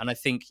 And I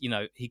think,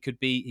 he could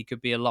be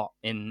a lot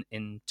in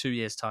 2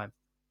 years' time.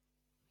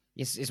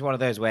 It's one of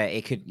those where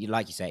it could,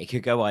 like you say, it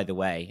could go either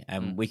way.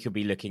 We could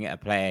be looking at a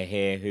player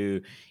here who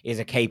is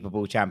a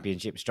capable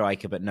Championship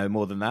striker, but no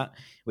more than that.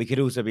 We could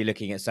also be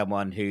looking at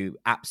someone who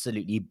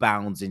absolutely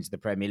bounds into the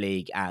Premier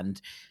League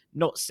and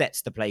not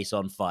sets the place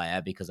on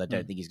fire, because I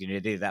don't think he's going to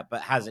do that,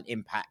 but has an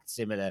impact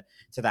similar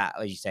to that,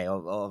 as you say,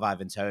 of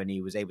Ivan Toney,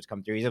 who was able to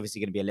come through. He's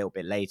obviously going to be a little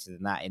bit later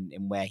than that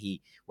in where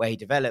he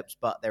develops,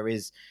 but there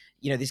is,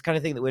 this kind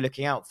of thing that we're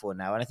looking out for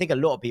now. And I think a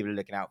lot of people are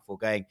looking out for,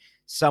 going,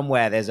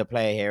 somewhere there's a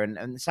player here.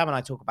 And Sam and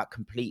I talk about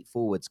complete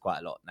forwards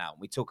quite a lot now.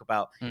 We talk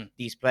about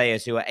these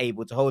players who are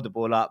able to hold the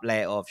ball up,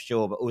 lay it off,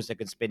 sure, but also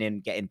can spin in,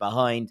 get in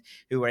behind,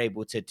 who are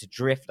able to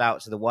drift out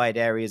to the wide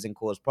areas and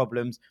cause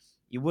problems.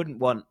 You wouldn't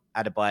want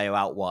Adebayo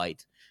out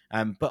wide.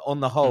 But on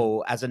the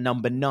whole, as a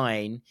number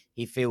 9,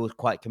 he feels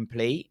quite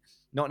complete.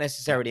 Not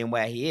necessarily in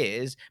where he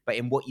is, but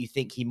in what you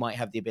think he might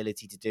have the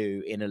ability to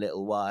do in a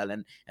little while.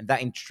 And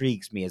that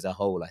intrigues me as a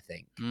whole, I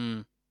think.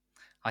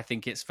 I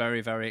think it's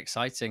very, very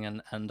exciting.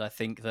 And I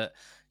think that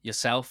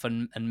yourself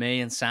and me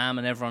and Sam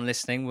and everyone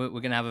listening, we're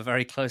going to have a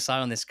very close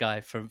eye on this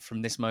guy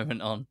from this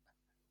moment on.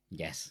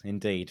 Yes,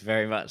 indeed.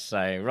 Very much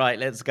so. Right,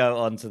 let's go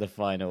on to the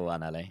final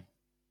one, Ali.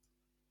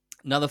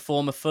 Another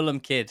former Fulham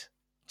kid,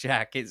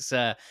 Jack. It's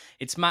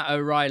Matt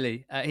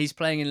O'Reilly. He's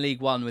playing in League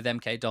One with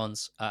MK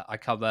Dons. I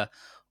cover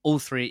all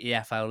 3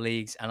 EFL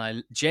leagues, and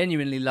I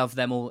genuinely love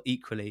them all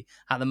equally.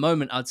 At the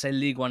moment, I'd say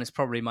League One is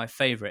probably my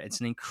favourite.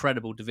 It's an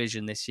incredible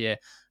division this year,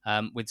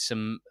 with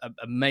some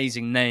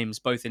amazing names,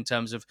 both in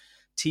terms of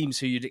teams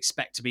who you'd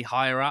expect to be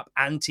higher up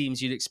and teams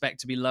you'd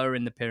expect to be lower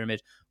in the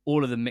pyramid,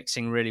 all of them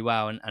mixing really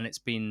well. And it's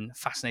been a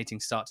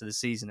fascinating start to the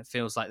season. It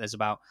feels like there's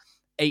about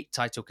 8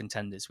 title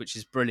contenders, which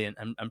is brilliant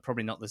and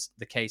probably not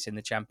the case in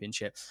the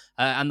Championship.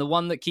 And the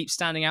one that keeps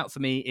standing out for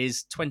me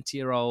is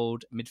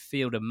 20-year-old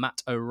midfielder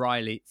Matt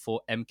O'Riley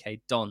for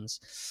MK Dons.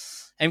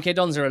 MK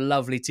Dons are a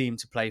lovely team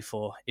to play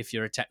for if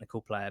you're a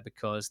technical player,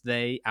 because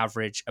they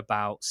average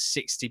about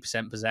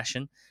 60%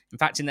 possession. In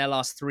fact, in their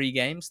last 3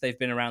 games, they've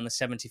been around the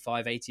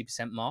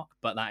 75-80% mark,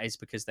 but that is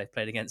because they've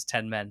played against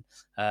 10 men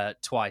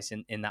twice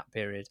in that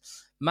period.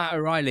 Matt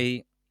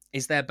O'Riley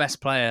is their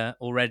best player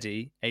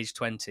already, age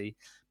 20,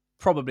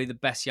 probably the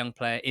best young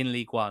player in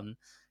League One,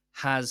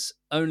 has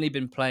only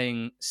been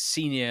playing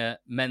senior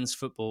men's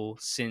football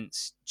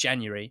since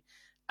January,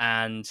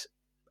 and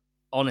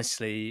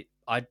honestly,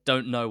 I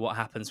don't know what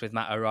happens with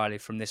Matt O'Riley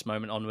from this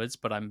moment onwards,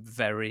 but I'm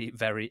very,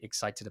 very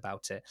excited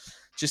about it.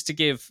 Just to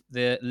give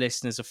the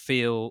listeners a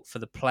feel for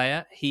the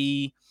player,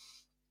 he's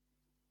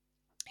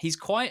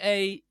quite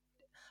I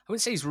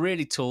wouldn't say he's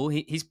really tall.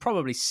 He's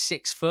probably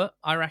 6 foot,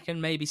 I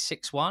reckon, maybe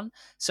 6'1".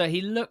 So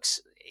he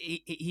looks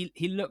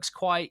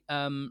quite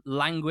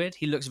languid.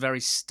 He looks very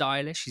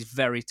stylish. He's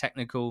very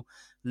technical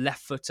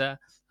left footer.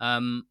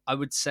 I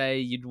would say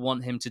you'd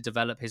want him to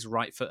develop his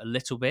right foot a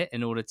little bit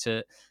in order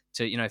to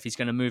if he's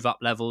going to move up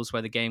levels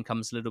where the game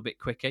comes a little bit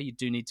quicker, you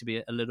do need to be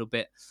a little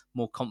bit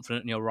more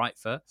confident in your right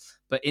foot.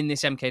 But in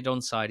this MK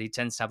Don side, he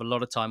tends to have a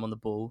lot of time on the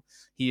ball.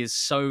 He is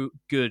so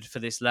good for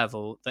this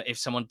level that if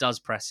someone does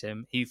press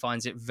him, he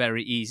finds it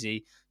very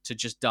easy to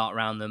just dart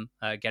around them,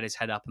 get his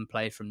head up and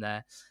play from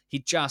there. He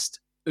just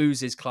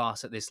oozes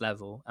class at this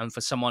level. And for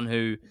someone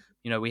who,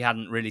 we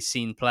hadn't really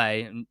seen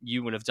play, and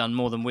you would have done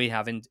more than we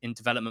have in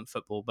development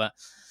football, but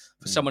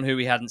for someone who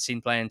we hadn't seen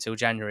play until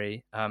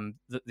January,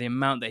 the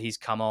amount that he's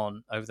come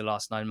on over the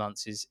last 9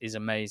 months is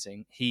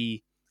amazing.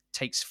 He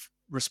takes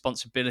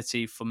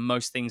responsibility for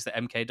most things that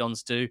MK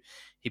Dons do.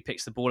 He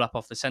picks the ball up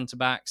off the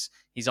centre-backs.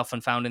 He's often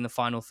found in the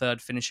final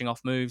third finishing off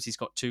moves. He's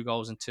got 2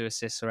 goals and 2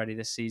 assists already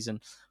this season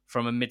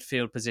from a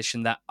midfield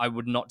position that I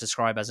would not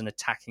describe as an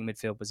attacking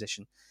midfield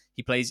position.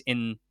 He plays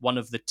in one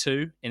of the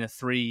two in a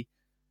 3-4-1-2.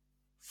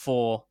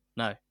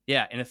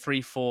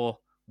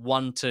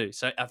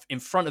 So in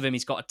front of him,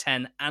 he's got a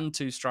 10 and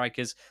 2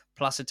 strikers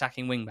plus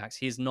attacking wing-backs.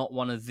 He is not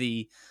one of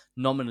the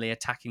nominally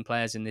attacking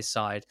players in this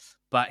side,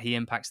 but he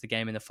impacts the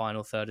game in the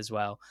final third as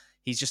well.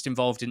 He's just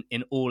involved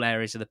in all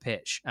areas of the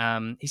pitch.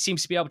 He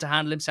seems to be able to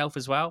handle himself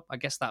as well. I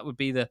guess that would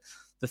be the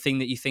thing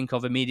that you think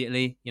of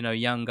immediately.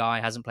 Young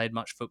guy, hasn't played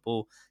much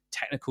football,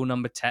 technical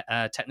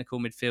technical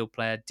midfield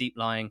player, deep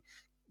lying.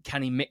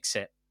 Can he mix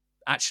it?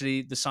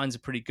 Actually, the signs are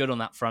pretty good on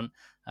that front.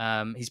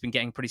 He's been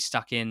getting pretty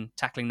stuck in.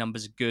 Tackling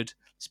numbers are good,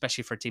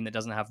 especially for a team that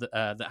doesn't have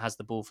that has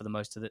the ball for the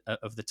most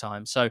of the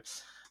time. So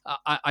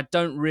I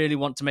don't really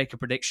want to make a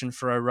prediction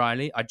for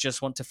O'Riley. I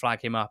just want to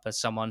flag him up as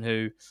someone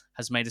who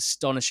has made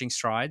astonishing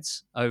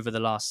strides over the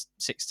last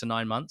 6 to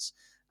 9 months,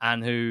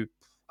 and who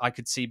I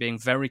could see being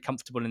very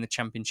comfortable in the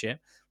Championship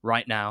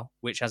right now,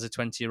 which as a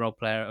 20-year-old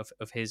player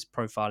of his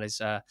profile is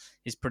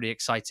pretty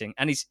exciting.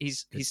 And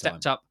he's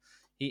stepped up.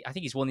 I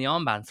think he's won the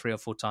armband 3 or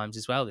 4 times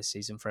as well this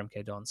season for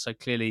MK Dons. So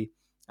clearly,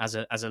 as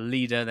a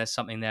leader, there's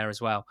something there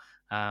as well.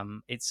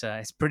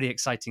 It's pretty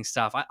exciting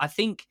stuff. I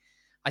think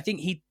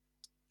he.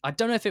 I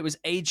don't know if it was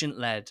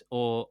agent-led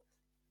or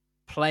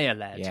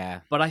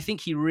player-led, but I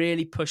think he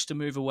really pushed a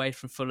move away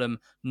from Fulham,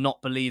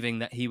 not believing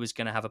that he was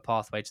going to have a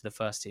pathway to the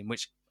first team,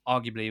 which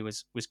arguably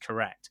was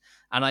correct.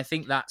 And I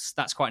think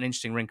that's quite an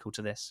interesting wrinkle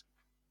to this.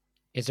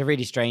 It's a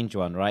really strange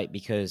one, right?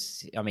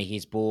 Because,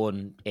 he's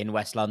born in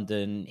West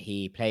London.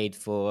 He played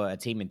for a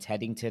team in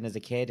Teddington as a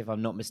kid, if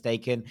I'm not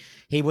mistaken.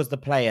 He was the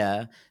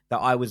player that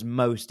I was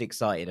most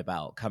excited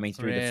about coming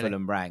through the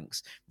Fulham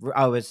ranks.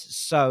 I was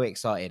so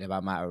excited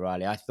about Matt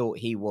O'Riley. I thought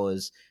he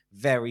was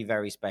very,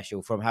 very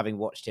special from having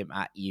watched him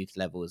at youth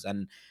levels.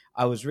 And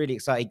I was really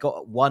excited. He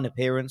got 1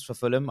 appearance for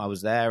Fulham. I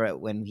was there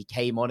when he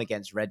came on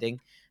against Reading.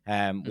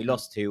 We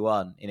lost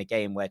 2-1 in a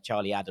game where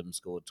Charlie Adams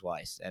scored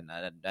twice, and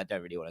I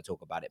don't really want to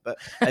talk about it. But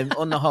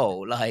on the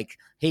whole,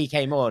 he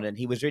came on and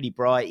he was really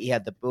bright. He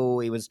had the ball.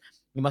 He must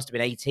have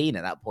been 18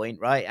 at that point,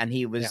 right? And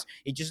he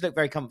just looked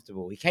very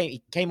comfortable. He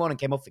came on and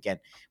came off again,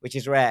 which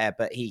is rare.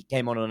 But he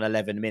came on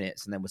 11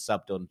 minutes and then was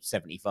subbed on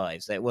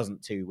 75, so it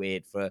wasn't too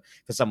weird for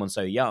someone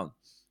so young.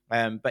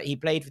 But he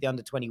played for the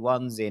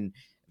under-21s in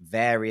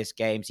various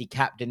games. He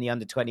captained the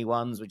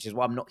under-21s, which is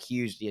why I'm not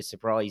hugely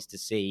surprised to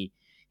see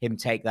him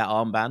take that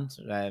armband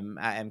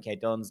at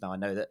MK Dons. Now, I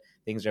know that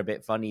things are a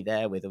bit funny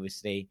there with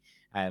obviously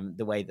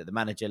the way that the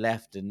manager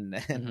left and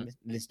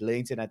Mr.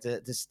 Lewington had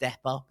to step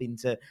up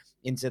into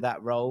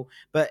that role.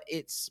 But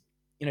it's,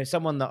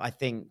 someone that I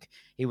think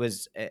he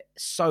was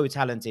so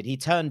talented. He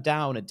turned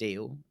down a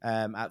deal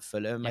at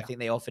Fulham. I think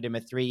they offered him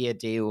a 3-year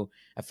deal,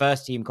 a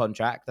first-team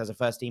contract as a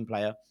first-team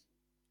player.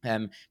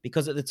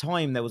 Because at the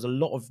time there was a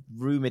lot of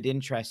rumoured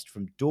interest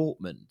from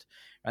Dortmund,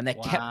 and they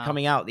kept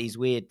coming out these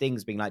weird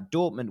things being like,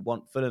 Dortmund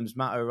want Fulham's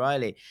Matt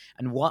O'Riley.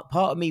 And what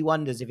part of me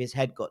wonders if his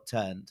head got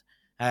turned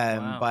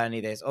by any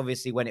of this.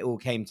 Obviously, when it all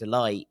came to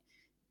light,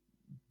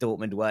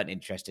 Dortmund weren't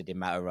interested in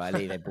Matt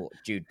O'Riley. They bought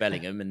Jude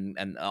Bellingham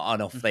and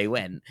off they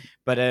went.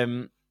 But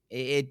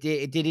it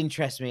did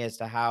interest me as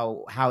to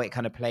how it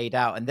kind of played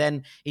out. And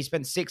then he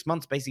spent 6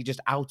 months basically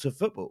just out of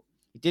football.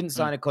 He didn't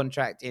sign a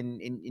contract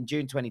in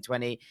June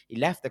 2020. He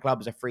left the club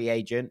as a free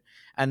agent.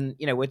 And,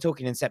 we're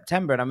talking in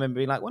September, and I remember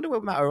being like, wonder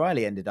where Matt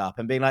O'Reilly ended up,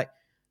 and being like,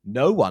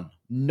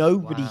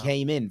 nobody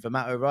came in for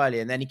Matt O'Reilly.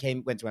 And then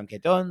he went to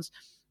MK Dons,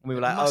 and we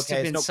were like,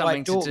 okay, it's not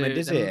quite Dortmund,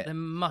 is it? There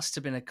must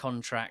have been a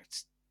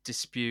contract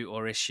dispute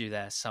or issue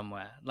there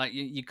somewhere. Like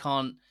you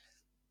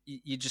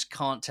just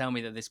can't tell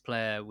me that this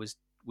player was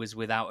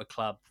without a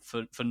club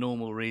for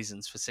normal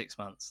reasons for 6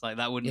 months. Like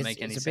that wouldn't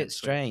make any sense. It's a bit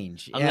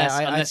strange.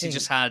 Unless he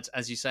just had,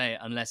 as you say,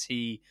 unless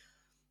he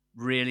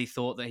really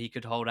thought that he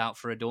could hold out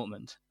for a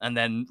Dortmund and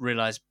then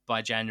realized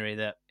by January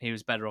that he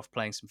was better off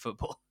playing some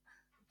football.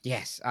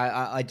 Yes,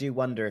 I do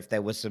wonder if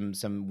there was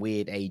some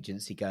weird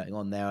agency going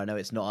on there. I know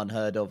it's not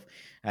unheard of,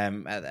 at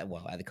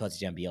the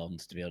Cottage and beyond,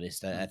 to be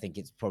honest. I think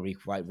it's probably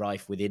quite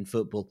rife within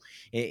football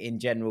in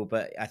general,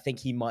 but I think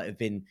he might have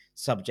been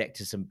subject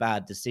to some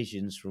bad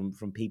decisions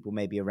from people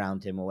maybe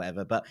around him or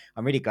whatever. But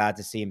I'm really glad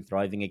to see him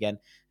thriving again.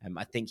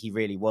 I think he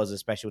really was a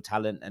special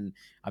talent, and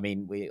I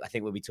mean, I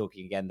think we'll be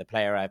talking again. The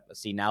player I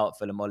see now at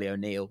Fulham, Ollie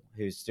O'Neill,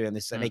 who's doing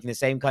this, making the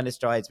same kind of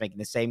strides, making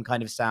the same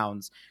kind of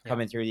sounds,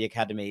 coming through the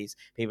academies.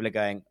 People are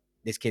going,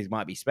 this kid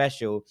might be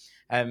special.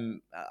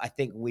 I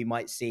think we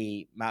might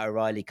see Matt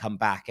O'Reilly come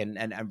back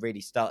and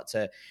really start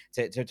to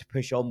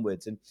push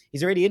onwards. And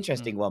he's a really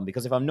interesting one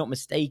because if I'm not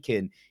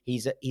mistaken,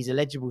 he's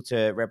eligible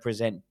to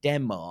represent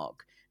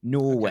Denmark,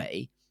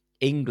 Norway,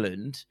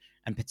 England,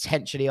 and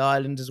potentially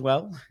Ireland as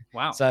well.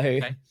 Wow. So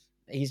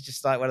he's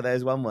just like one of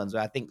those ones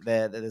where I think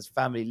there's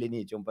family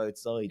lineage on both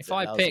sides.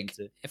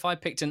 If I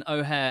picked an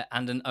O'Hare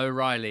and an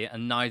O'Reilly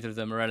and neither of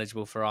them are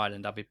eligible for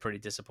Ireland, I'd be pretty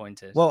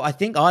disappointed. Well, I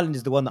think Ireland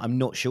is the one that I'm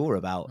not sure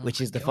about,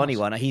 which is the funny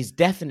one. He's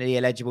definitely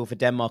eligible for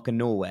Denmark and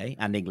Norway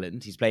and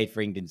England. He's played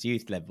for England's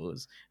youth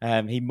levels.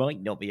 He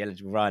might not be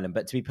eligible for Ireland,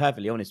 but to be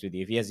perfectly honest with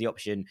you, if he has the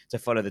option to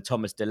follow the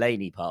Thomas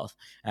Delaney path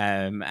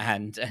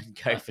and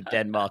go for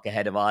Denmark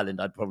ahead of Ireland,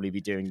 I'd probably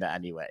be doing that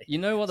anyway. You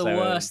know what the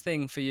worst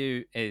thing for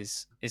you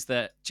is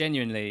that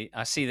genuinely,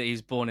 I see that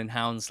he's born in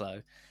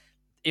Hounslow.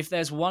 If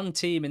there's one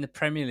team in the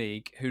Premier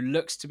League who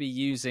looks to be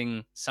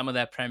using some of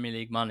their Premier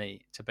League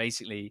money to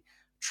basically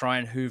try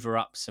and hoover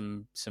up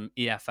some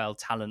EFL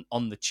talent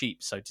on the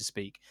cheap, so to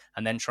speak,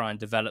 and then try and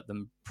develop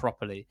them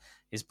properly,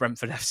 is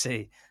Brentford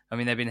FC. I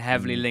mean, they've been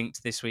heavily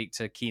linked this week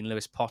to Keane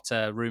Lewis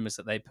Potter. Rumours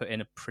that they put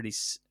in a pretty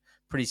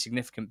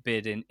significant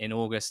bid in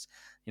August.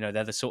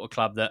 They're the sort of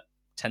club that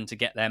tend to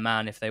get their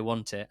man if they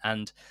want it,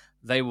 and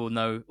they will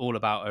know all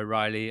about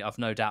O'Reilly. I've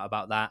no doubt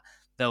about that.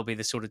 They'll be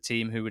the sort of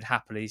team who would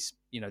happily,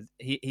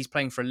 he's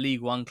playing for a League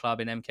One club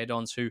in MK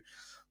Dons who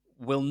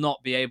will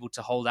not be able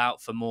to hold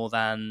out for more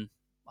than,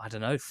 I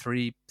don't know,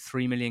 3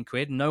 million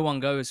quid. No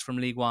one goes from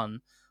League One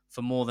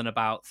for more than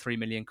about 3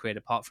 million quid,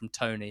 apart from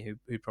Tony,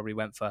 who probably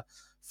went for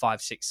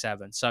 5, 6,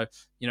 7. So,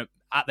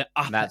 at the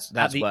upper,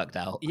 that's worked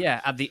out. Yeah,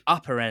 at the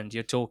upper end,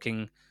 you're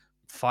talking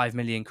 5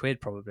 million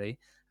quid probably.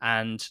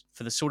 And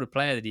for the sort of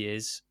player that he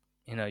is,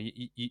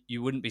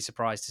 you wouldn't be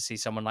surprised to see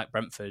someone like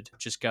Brentford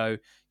just go,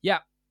 yeah,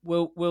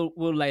 we'll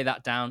lay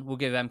that down. We'll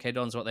give MK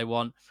Dons what they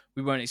want.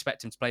 We won't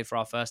expect him to play for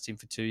our first team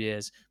for 2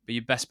 years, but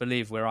you best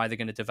believe we're either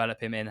going to develop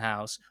him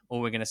in-house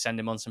or we're going to send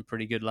him on some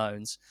pretty good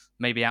loans,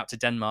 maybe out to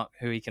Denmark,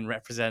 who he can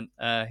represent.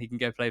 He can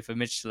go play for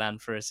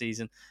Midtjylland for a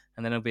season,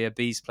 and then he'll be a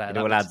Bees player. It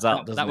all adds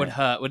up, doesn't it? That would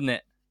hurt, wouldn't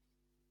it?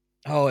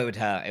 Oh, it would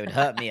hurt. It would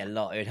hurt me a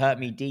lot. It would hurt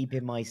me deep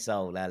in my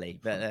soul,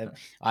 Ali. But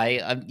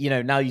I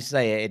now you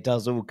say it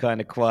does all kind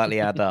of quietly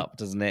add up,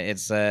 doesn't it?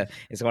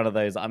 It's one of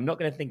those I'm not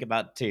going to think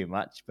about too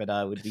much, but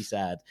I would be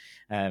sad.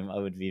 I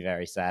would be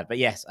very sad. But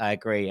yes, I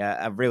agree.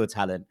 A real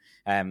talent.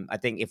 I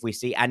think if we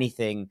see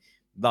anything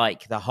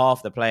like the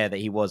half the player that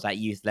he was at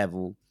youth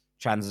level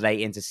translate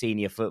into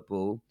senior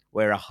football,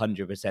 we're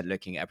 100%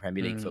 looking at a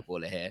Premier League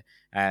footballer here.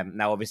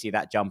 Now, obviously,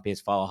 that jump is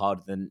far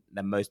harder than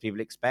most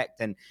people expect.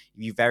 And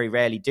you very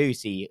rarely do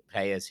see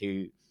players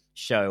who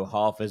show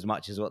half as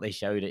much as what they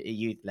showed at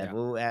youth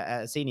level,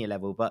 at senior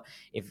level. But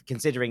if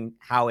considering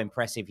how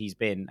impressive he's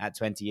been at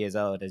 20 years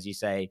old, as you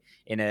say,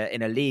 in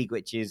a league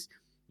which is,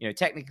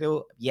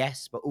 technical,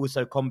 yes, but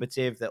also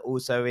combative, that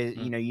also is,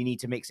 you need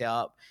to mix it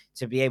up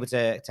to be able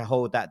to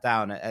hold that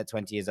down at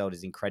 20 years old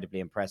is incredibly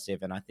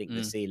impressive. And I think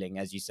the ceiling,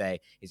 as you say,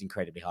 is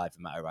incredibly high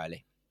for Matt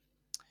O'Reilly.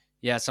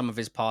 Yeah, some of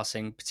his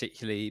passing,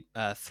 particularly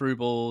through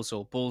balls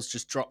or balls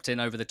just dropped in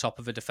over the top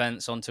of a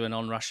defence onto an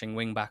on-rushing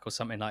wing-back or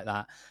something like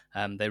that,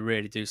 they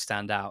really do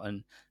stand out.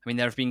 And I mean,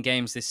 there have been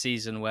games this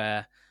season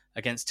where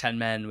against 10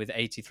 men with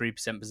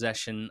 83%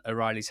 possession,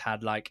 O'Reilly's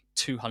had like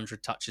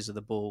 200 touches of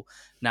the ball.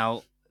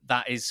 Now,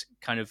 that is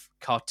kind of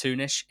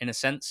cartoonish in a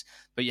sense,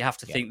 but you have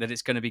to think that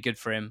it's going to be good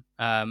for him,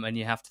 and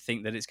you have to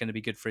think that it's going to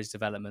be good for his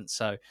development.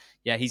 So,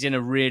 yeah, he's in a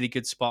really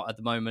good spot at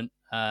the moment.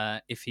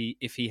 If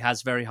he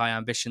has very high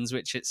ambitions,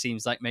 which it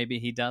seems like maybe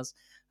he does,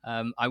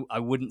 I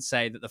wouldn't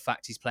say that the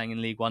fact he's playing in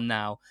League One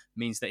now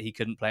means that he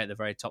couldn't play at the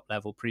very top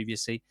level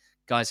previously.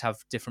 Guys have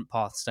different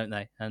paths, don't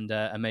they? And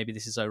maybe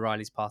this is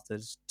O'Reilly's path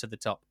to the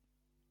top.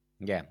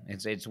 Yeah,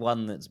 it's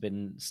one that's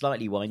been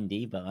slightly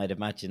windy, but I'd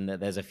imagine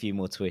that there's a few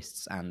more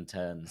twists and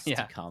turns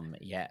to come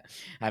yet.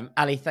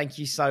 Ali, thank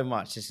you so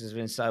much. This has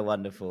been so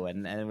wonderful,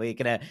 and we'll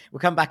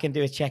come back and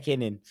do a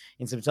check-in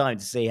in some time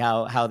to see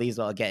how these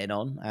lot are getting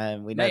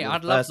on. We know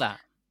I'd love that.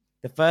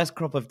 The first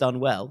crop have done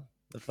well.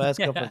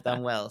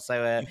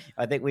 So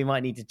I think we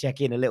might need to check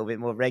in a little bit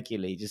more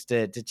regularly just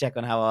to check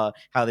on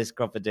how this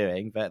crop are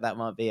doing. But that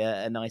might be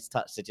a nice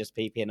touch to just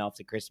peep in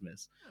after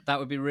Christmas. That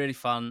would be really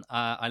fun.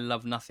 I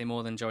love nothing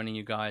more than joining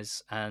you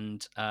guys.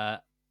 And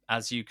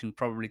as you can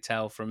probably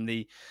tell from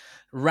the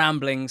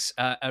ramblings,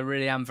 I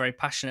really am very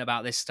passionate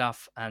about this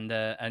stuff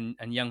and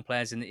young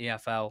players in the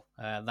EFL.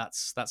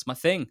 That's my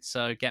thing.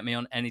 So get me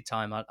on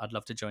anytime. I'd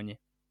love to join you.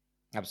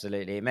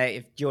 Absolutely,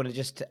 mate. Do you want to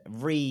just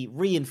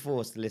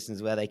reinforce the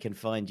listeners where they can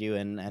find you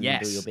and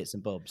yes. do your bits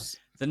and bobs?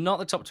 The Not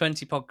the Top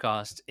 20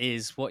 podcast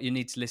is what you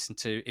need to listen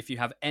to if you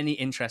have any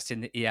interest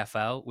in the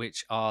EFL,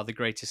 which are the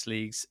greatest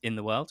leagues in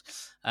the world.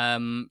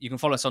 You can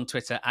follow us on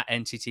Twitter at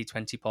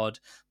NTT20pod,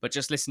 but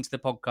just listen to the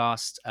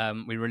podcast.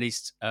 We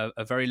released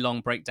a very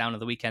long breakdown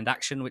of the weekend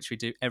action, which we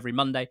do every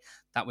Monday.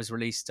 That was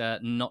released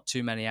not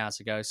too many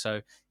hours ago.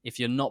 So if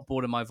you're not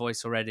bored of my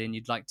voice already and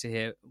you'd like to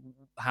hear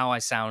how I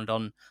sound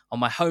on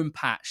my home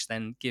patch,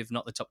 then give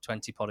Not the Top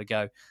 20 pod a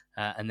go.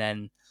 And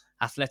then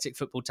Athletic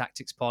Football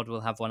Tactics pod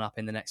will have one up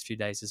in the next few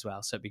days as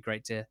well. So it'd be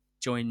great to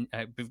join.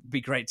 Be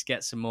great to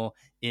get some more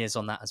ears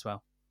on that as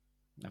well.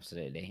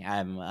 Absolutely.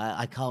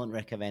 I can't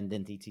recommend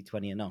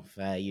NTT20 enough.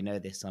 You know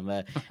this. I'm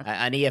an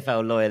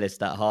EFL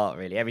loyalist at heart,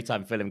 really. Every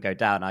time Fulham go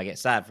down, I get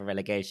sad for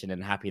relegation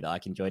and happy that I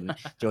can join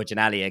George and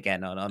Ali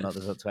again on Not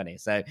the Top 20.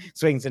 So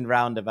swings and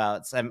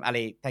roundabouts.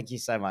 Ali, thank you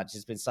so much.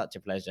 It's been such a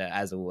pleasure,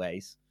 as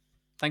always.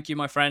 Thank you,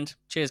 my friend.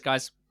 Cheers,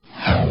 guys.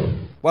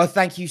 Well,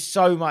 thank you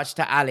so much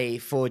to Ali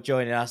for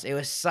joining us. It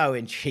was so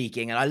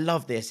intriguing, and I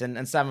love this.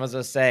 And Sam, as I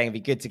was saying, it'd be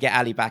good to get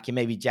Ali back in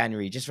maybe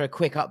January, just for a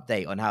quick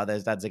update on how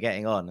those dads are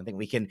getting on. I think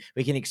we can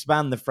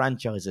expand the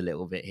franchise a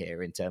little bit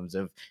here in terms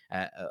of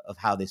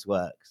how this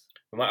works.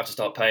 We might have to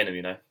start paying him,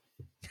 you know.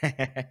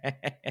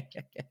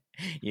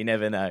 You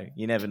never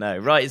know.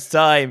 Right, it's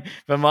time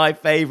for my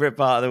favourite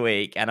part of the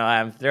week, and I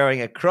am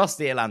throwing across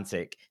the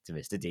Atlantic to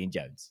Mr. Dean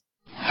Jones.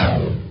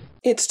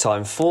 It's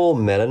time for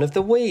Melon of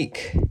the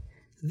Week.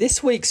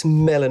 This week's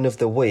Melon of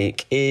the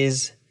Week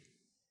is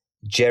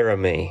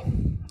Jeremy.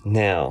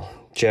 Now,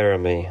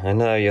 Jeremy, I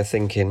know you're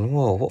thinking,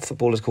 whoa, what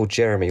footballer's called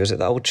Jeremy? Was it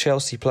the old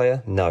Chelsea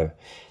player? No,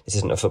 this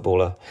isn't a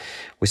footballer.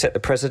 We set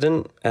the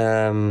precedent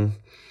a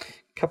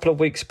couple of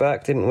weeks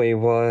back, didn't we,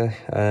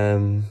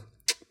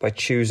 by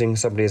choosing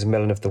somebody as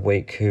Melon of the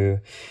Week who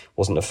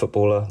wasn't a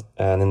footballer.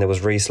 And then there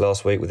was Reese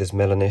last week with his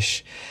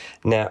melonish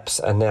naps.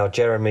 And now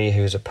Jeremy,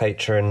 who's a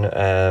patron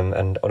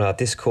and on our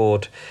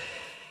Discord,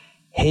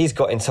 he's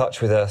got in touch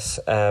with us,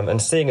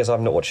 and seeing as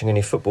I'm not watching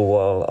any football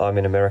while I'm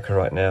in America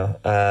right now,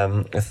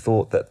 I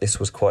thought that this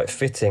was quite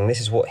fitting. This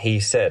is what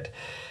he said.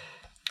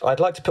 I'd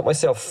like to put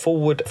myself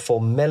forward for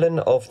Melon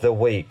of the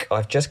Week.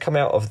 I've just come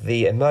out of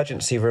the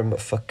emergency room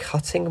for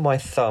cutting my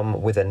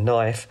thumb with a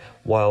knife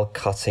while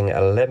cutting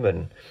a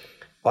lemon.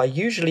 I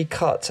usually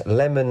cut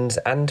lemons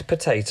and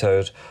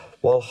potatoes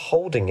while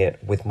holding it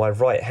with my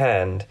right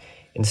hand,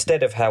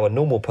 instead of how a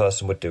normal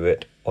person would do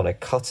it on a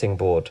cutting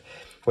board,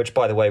 which,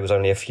 by the way, was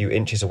only a few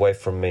inches away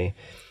from me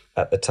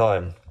at the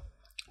time.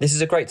 This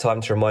is a great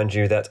time to remind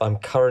you that I'm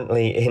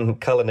currently in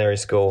culinary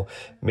school,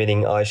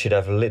 meaning I should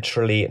have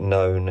literally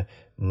known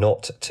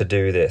not to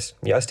do this.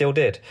 Yeah, I still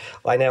did.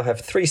 I now have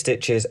 3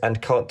 stitches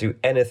and can't do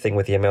anything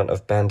with the amount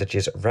of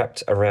bandages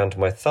wrapped around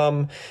my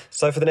thumb.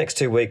 So for the next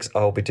 2 weeks,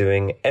 I'll be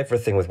doing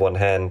everything with one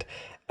hand,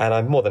 and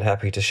I'm more than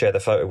happy to share the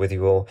photo with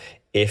you all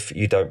if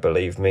you don't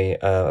believe me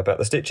about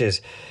the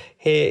stitches.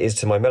 Here is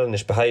to my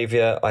melonish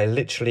behaviour. I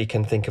literally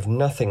can think of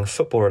nothing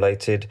football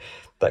related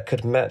that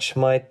could match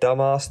my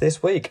dumb ass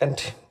this week.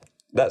 And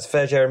that's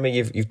fair, Jeremy.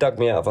 You've dug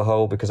me out of a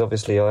hole, because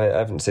obviously I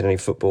haven't seen any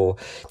football.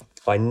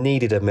 I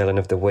needed a melon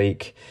of the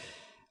week,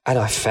 and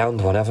I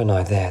found one, haven't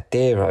I? There,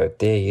 dear, oh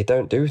dear. You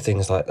don't do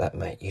things like that,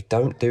 mate. You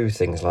don't do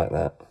things like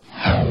that.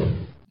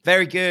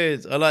 Very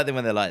good. I like them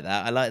when they're like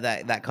that. I like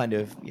that kind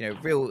of,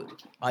 real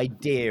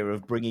idea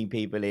of bringing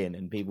people in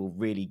and people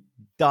really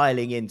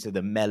dialing into the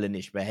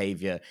melonish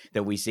behaviour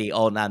that we see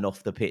on and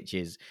off the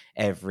pitches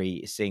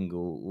every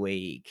single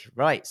week.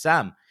 Right,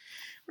 Sam.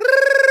 It's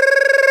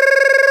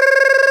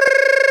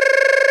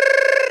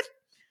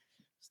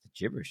the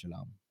gibberish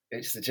alarm.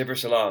 It's the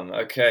gibberish alarm.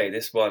 Okay,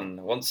 this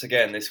one, once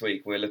again this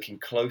week, we're looking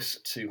close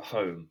to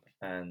home.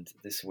 And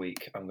this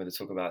week I'm going to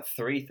talk about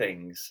 3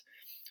 things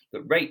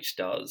that Rach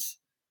does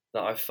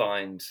that I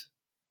find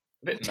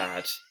a bit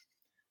mad,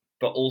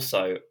 but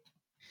also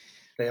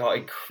they are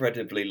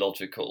incredibly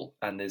logical,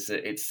 and it's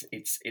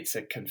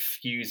a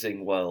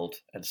confusing world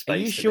and space. Are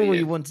you sure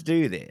you want to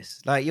do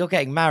this? Like, you're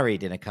getting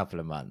married in a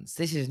couple of months.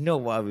 This is not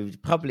what I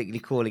would publicly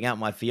calling out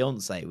my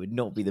fiance. It would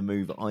not be the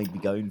move I'd be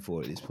going for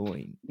at this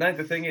point. No,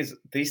 the thing is,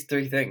 these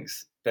 3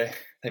 things, they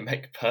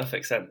make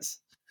perfect sense.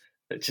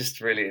 They're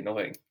just really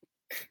annoying.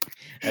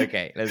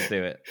 Okay, let's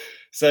do it.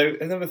 So,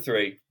 number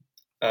 3,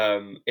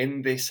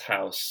 in this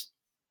house,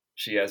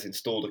 she has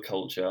installed a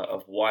culture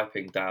of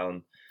wiping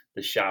down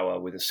the shower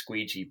with a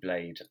squeegee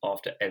blade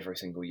after every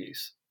single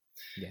use.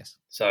 Yes.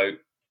 So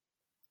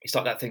it's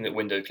like that thing that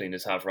window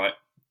cleaners have, right?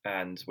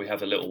 And we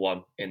have a little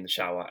one in the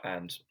shower,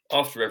 and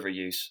after every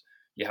use,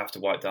 you have to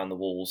wipe down the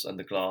walls and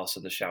the glass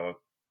and the shower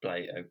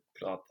blade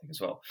thing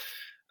as well.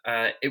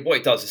 What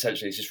it does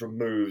essentially is just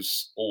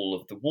removes all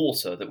of the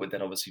water that would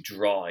then obviously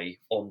dry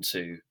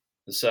onto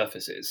the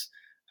surfaces.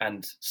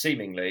 And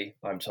seemingly,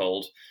 I'm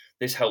told,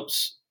 this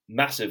helps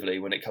massively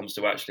when it comes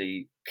to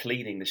actually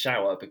cleaning the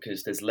shower,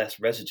 because there's less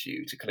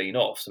residue to clean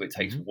off. So it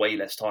takes way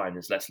less time.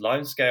 There's less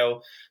lime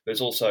scale. But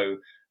it's also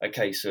a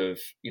case of,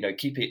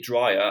 keep it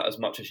drier as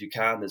much as you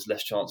can. There's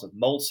less chance of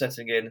mold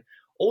setting in.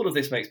 All of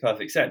this makes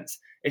perfect sense.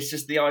 It's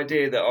just the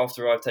idea that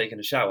after I've taken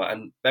a shower,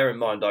 and bear in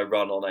mind I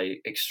run on a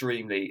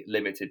extremely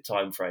limited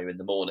time frame in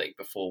the morning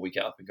before we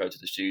get up and go to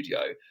the studio,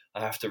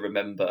 I have to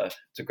remember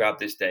to grab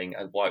this thing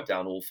and wipe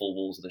down all 4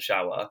 walls of the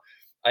shower.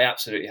 I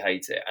absolutely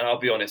hate it. And I'll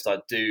be honest,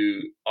 I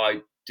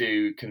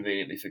do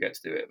conveniently forget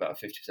to do it about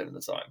 50% of the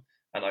time.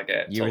 And I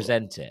get You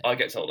resent it. I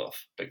get told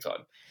off big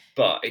time.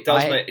 But it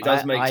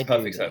does make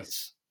perfect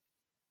sense.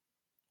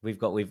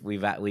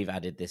 We've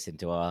added this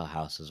into our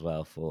house as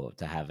well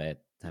to have a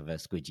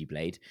squeegee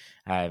blade.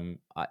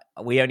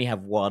 We only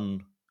have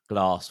one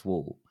glass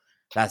wall.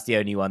 That's the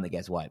only one that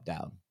gets wiped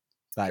down.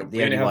 Like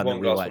the only one that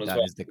we wipe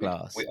down is the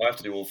glass. I have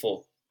to do all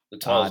 4. The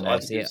tiles, I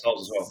have to do the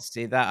tiles as well.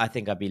 See that? I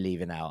think I'd be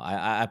leaving out.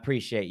 I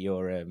appreciate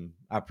your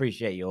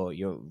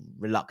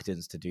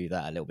reluctance to do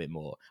that a little bit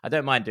more. I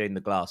don't mind doing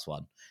the glass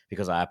one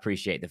because I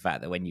appreciate the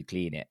fact that when you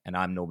clean it, and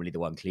I'm normally the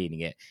one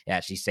cleaning it, it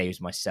actually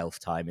saves myself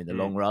time in the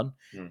long run.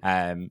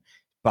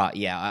 But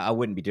yeah, I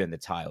wouldn't be doing the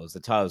tiles. The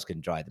tiles can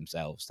dry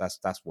themselves.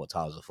 That's what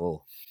tiles are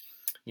for.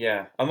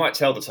 Yeah, I might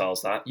tell the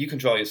tiles that you can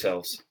dry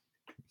yourselves.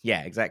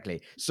 Yeah,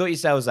 exactly. Sort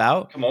yourselves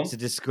out. Come on. It's a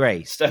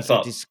disgrace. Step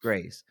up. A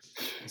disgrace.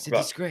 It's a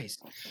disgrace.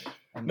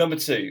 Number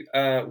 2,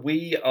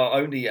 we are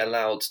only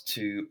allowed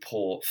to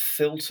pour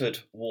filtered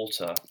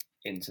water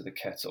into the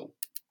kettle.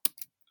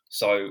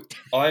 So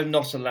I'm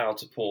not allowed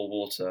to pour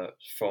water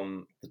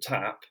from the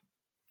tap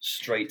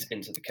straight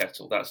into the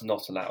kettle. That's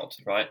not allowed,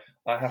 right?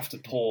 I have to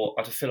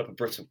fill up a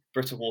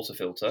Brita water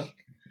filter,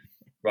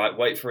 right?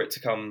 Wait for it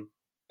to come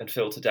and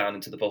filter down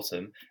into the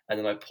bottom, and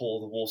then I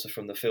pour the water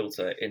from the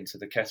filter into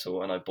the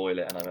kettle and I boil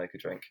it and I make a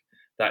drink.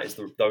 Those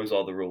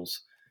are the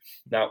rules.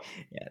 Now,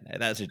 yeah, no,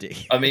 that's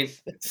ridiculous. I mean,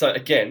 so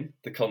again,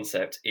 the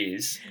concept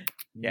is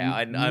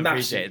I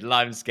appreciate it.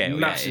 Lime scale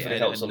massively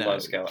helps on lime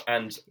scale,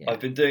 and I've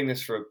been doing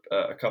this for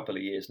a couple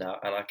of years now,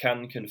 and I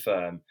can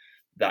confirm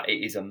that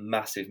it is a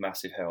massive,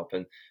 massive help.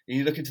 And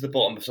you look into the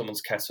bottom of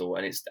someone's kettle,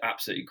 and it's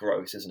absolutely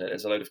gross, isn't it?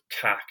 There's a load of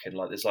cack and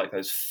there's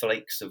those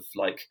flakes of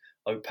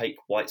opaque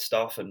white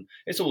stuff, and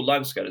it's all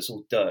limescale, it's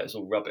all dirt, it's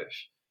all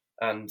rubbish.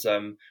 And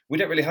we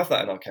don't really have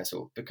that in our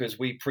kettle because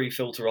we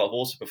pre-filter our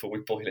water before we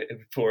boil it and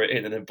we pour it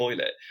in and then boil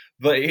it.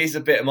 But it is a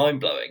bit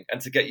mind-blowing.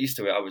 And to get used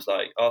to it, I was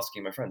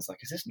asking my friends,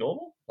 is this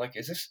normal?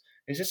 Is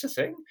this a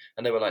thing?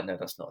 And they were like, no,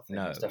 that's not a thing.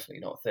 No. It's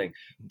definitely not a thing.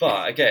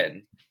 But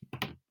again,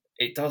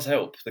 it does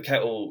help. The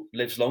kettle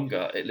lives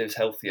longer. It lives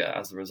healthier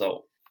as a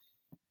result.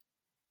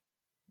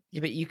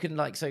 Yeah, but you can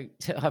I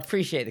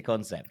appreciate the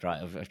concept,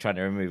 right, of trying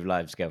to remove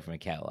lime scale from a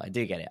kettle. I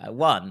do get it.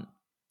 1,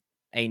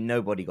 ain't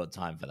nobody got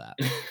time for that.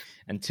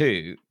 And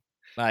 2,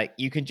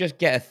 you can just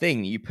get a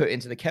thing you put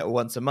into the kettle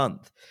once a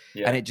month,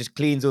 and it just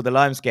cleans all the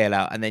lime scale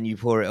out, and then you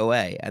pour it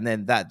away, and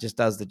then that just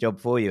does the job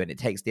for you, and it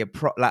takes the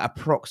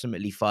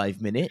approximately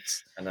 5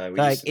 minutes. I know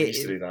we used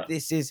to do that.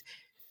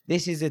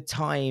 This is a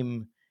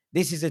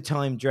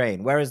time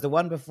drain. Whereas the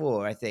one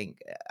before, I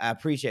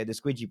appreciate the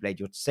squeegee blade.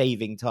 You're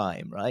saving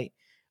time, right?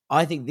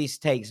 I think this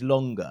takes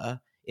longer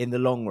in the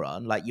long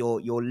run.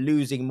 You're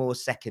losing more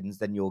seconds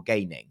than you're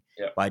gaining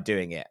by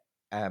doing it.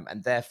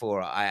 And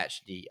therefore,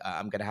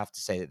 I'm going to have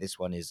to say that this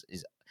one is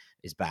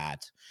bad.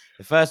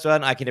 The first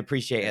one I can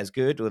appreciate as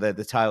good, although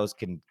the tiles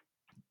can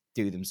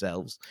do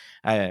themselves.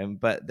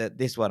 But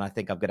this one, I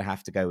think I'm going to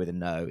have to go with a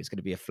no. It's going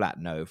to be a flat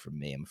no from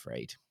me, I'm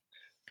afraid.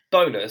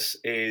 Bonus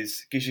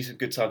gives you some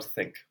good time to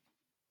think.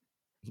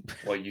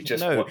 Well, you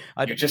just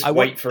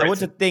wait for it.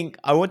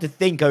 I want to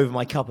think over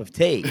my cup of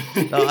tea.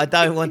 I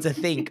don't want to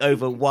think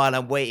over while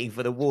I'm waiting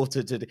for the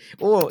water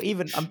or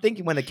even I'm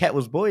thinking when the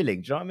kettle's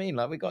boiling. Do you know what I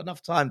mean? We got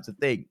enough time to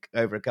think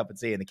over a cup of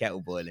tea and the kettle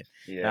boiling.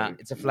 Yeah,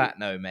 it's a flat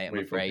no, mate. I'm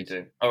afraid.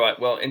 Do. All right,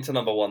 well, into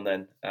number 1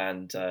 then,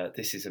 and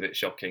this is a bit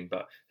shocking,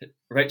 but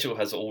Rachel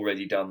has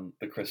already done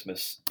the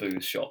Christmas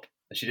booze shop,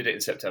 and she did it in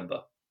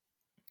September.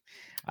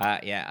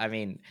 I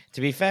mean,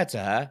 to be fair to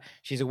her,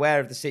 she's aware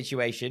of the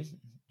situation.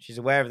 She's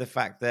aware of the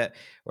fact that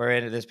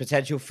there's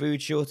potential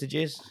food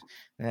shortages,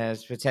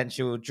 there's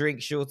potential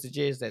drink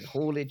shortages, there's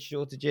haulage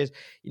shortages.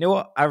 You know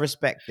what? I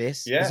respect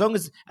this. Yeah. As long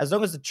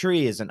as the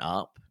tree isn't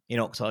up in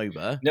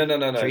October. No.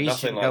 Trees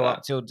shouldn't go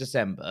up till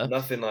December.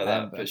 Nothing like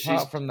that. But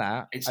apart from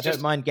that, I don't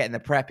mind getting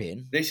the prep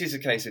in. This is a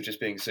case of just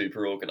being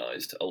super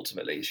organised,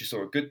 ultimately. She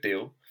saw a good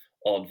deal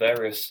on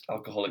various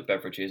alcoholic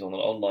beverages on an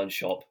online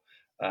shop,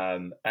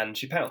 and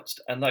she pounced.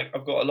 And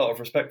I've got a lot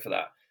of respect for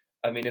that.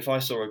 I mean, if I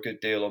saw a good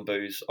deal on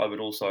booze, I would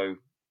also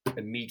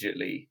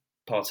immediately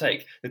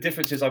partake. The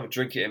difference is I would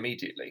drink it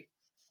immediately,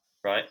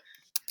 right?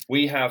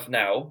 We have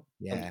now,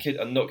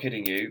 I'm not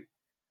kidding you,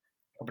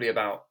 probably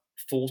about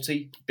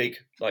 40 big,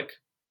 like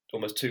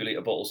almost 2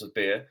 litre bottles of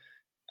beer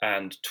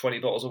and 20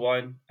 bottles of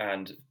wine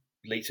and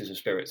litres of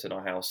spirits in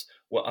our house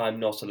where I'm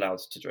not allowed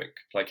to drink.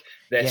 Like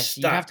they're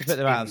stacked you have to put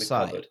them in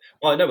outside. the cupboard.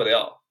 Well, I know where they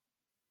are.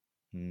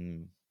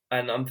 Mm.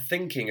 And I'm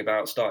thinking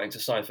about starting to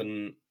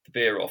siphon the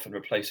beer off and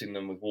replacing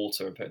them with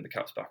water and putting the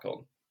caps back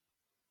on.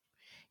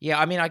 Yeah,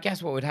 I mean, I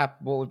guess what would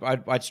happen,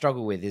 I'd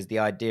struggle with is the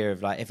idea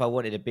of like, if I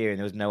wanted a beer and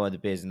there was no other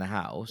beers in the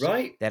house,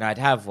 right? Then I'd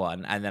have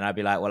one, and then I'd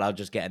be like, well, I'll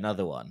just get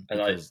another one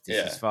because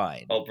this is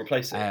fine. I'll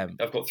replace it.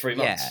 I've got 3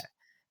 months.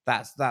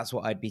 Yeah, that's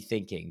what I'd be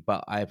thinking.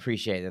 But I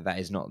appreciate that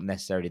is not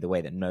necessarily the way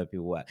that no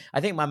people work.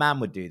 I think my man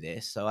would do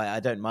this, so I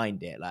don't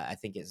mind it. Like, I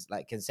think it's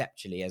like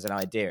conceptually as an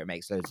idea, it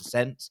makes loads of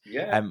sense.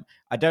 Yeah.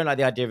 I don't like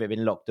the idea of it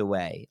being locked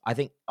away. I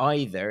think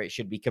either it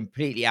should be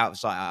completely out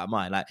of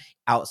mind, like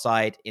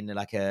outside in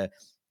like a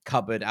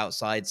cupboard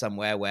outside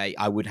somewhere where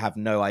I would have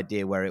no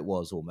idea where it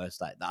was, almost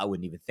like that I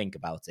wouldn't even think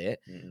about it,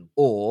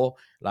 or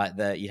like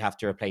you'd have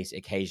to replace it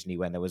occasionally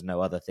when there was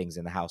no other things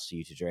in the house for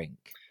you to drink.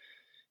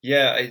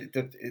 Yeah,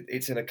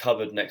 it's in a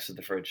cupboard next to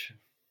the fridge.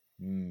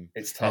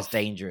 It's tough. That's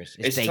dangerous.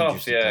 It's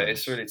dangerous tough. Yeah,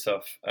 it's really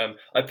tough. I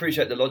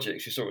appreciate the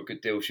logic. She saw a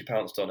good deal. She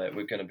pounced on it.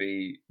 We're going to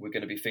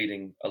be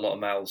feeding a lot of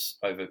mouths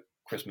over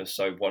Christmas,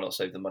 so why not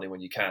save the money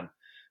when you can?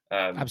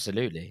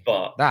 Absolutely,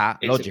 but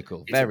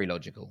logical, very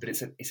logical. But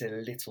it's a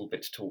little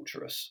bit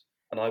torturous,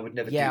 and I would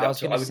never do Yeah,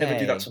 that. I would never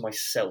do that to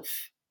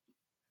myself.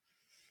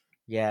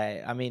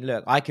 Yeah, I mean,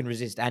 look, I can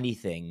resist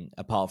anything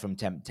apart from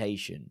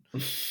temptation.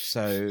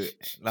 So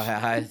like,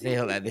 I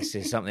feel like this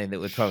is something that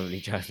would probably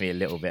drive me a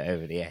little bit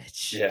over the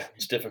edge. Yeah,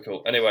 it's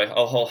difficult. Anyway,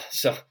 I'll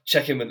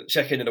check in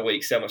in a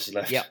week, see how much is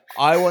left. Yeah,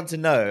 I want to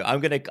know. I'm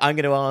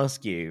gonna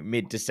ask you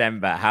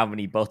mid-December how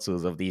many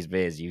bottles of these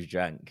beers you've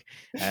drank,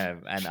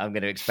 and I'm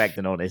gonna expect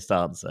an honest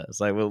answer.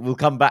 So we'll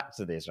come back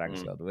to this,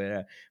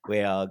 Rangsford. We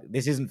are.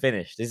 This isn't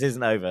finished. This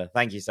isn't over.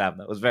 Thank you, Sam.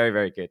 That was very,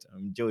 very good. I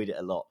enjoyed it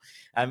a lot.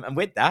 And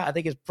with that, I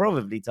think it's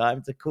probably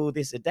time to call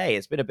this a day.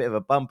 It's been a bit of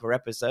a bumper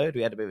episode.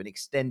 We had a bit of an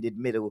extended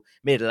middle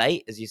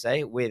eight, as you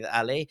say, with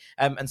Ali.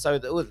 And so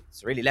all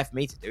that's really left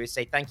me to do is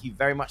say thank you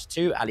very much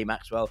to Ali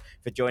Maxwell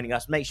for joining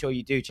us. Make sure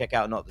you do check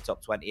out Not the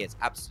Top 20. It's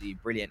absolutely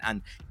brilliant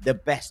and the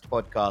best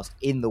podcast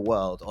in the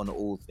world on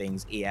all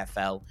things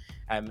EFL.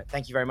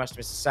 Thank you very much to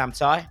Mr. Sam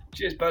Tighe.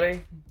 Cheers,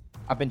 buddy.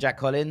 I've been Jack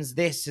Collins.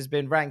 This has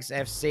been Ranks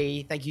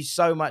FC. Thank you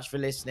so much for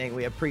listening.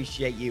 We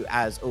appreciate you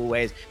as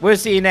always. We'll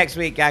see you next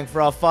week, gang,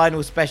 for our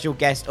final special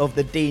guest of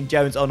the Dean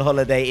Jones on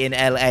holiday in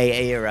LA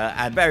era.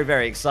 And very,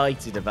 very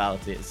excited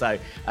about it. So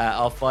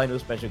our final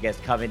special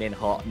guest coming in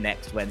hot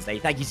next Wednesday.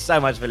 Thank you so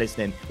much for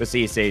listening. We'll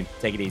see you soon.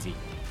 Take it easy.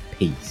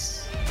 Peace.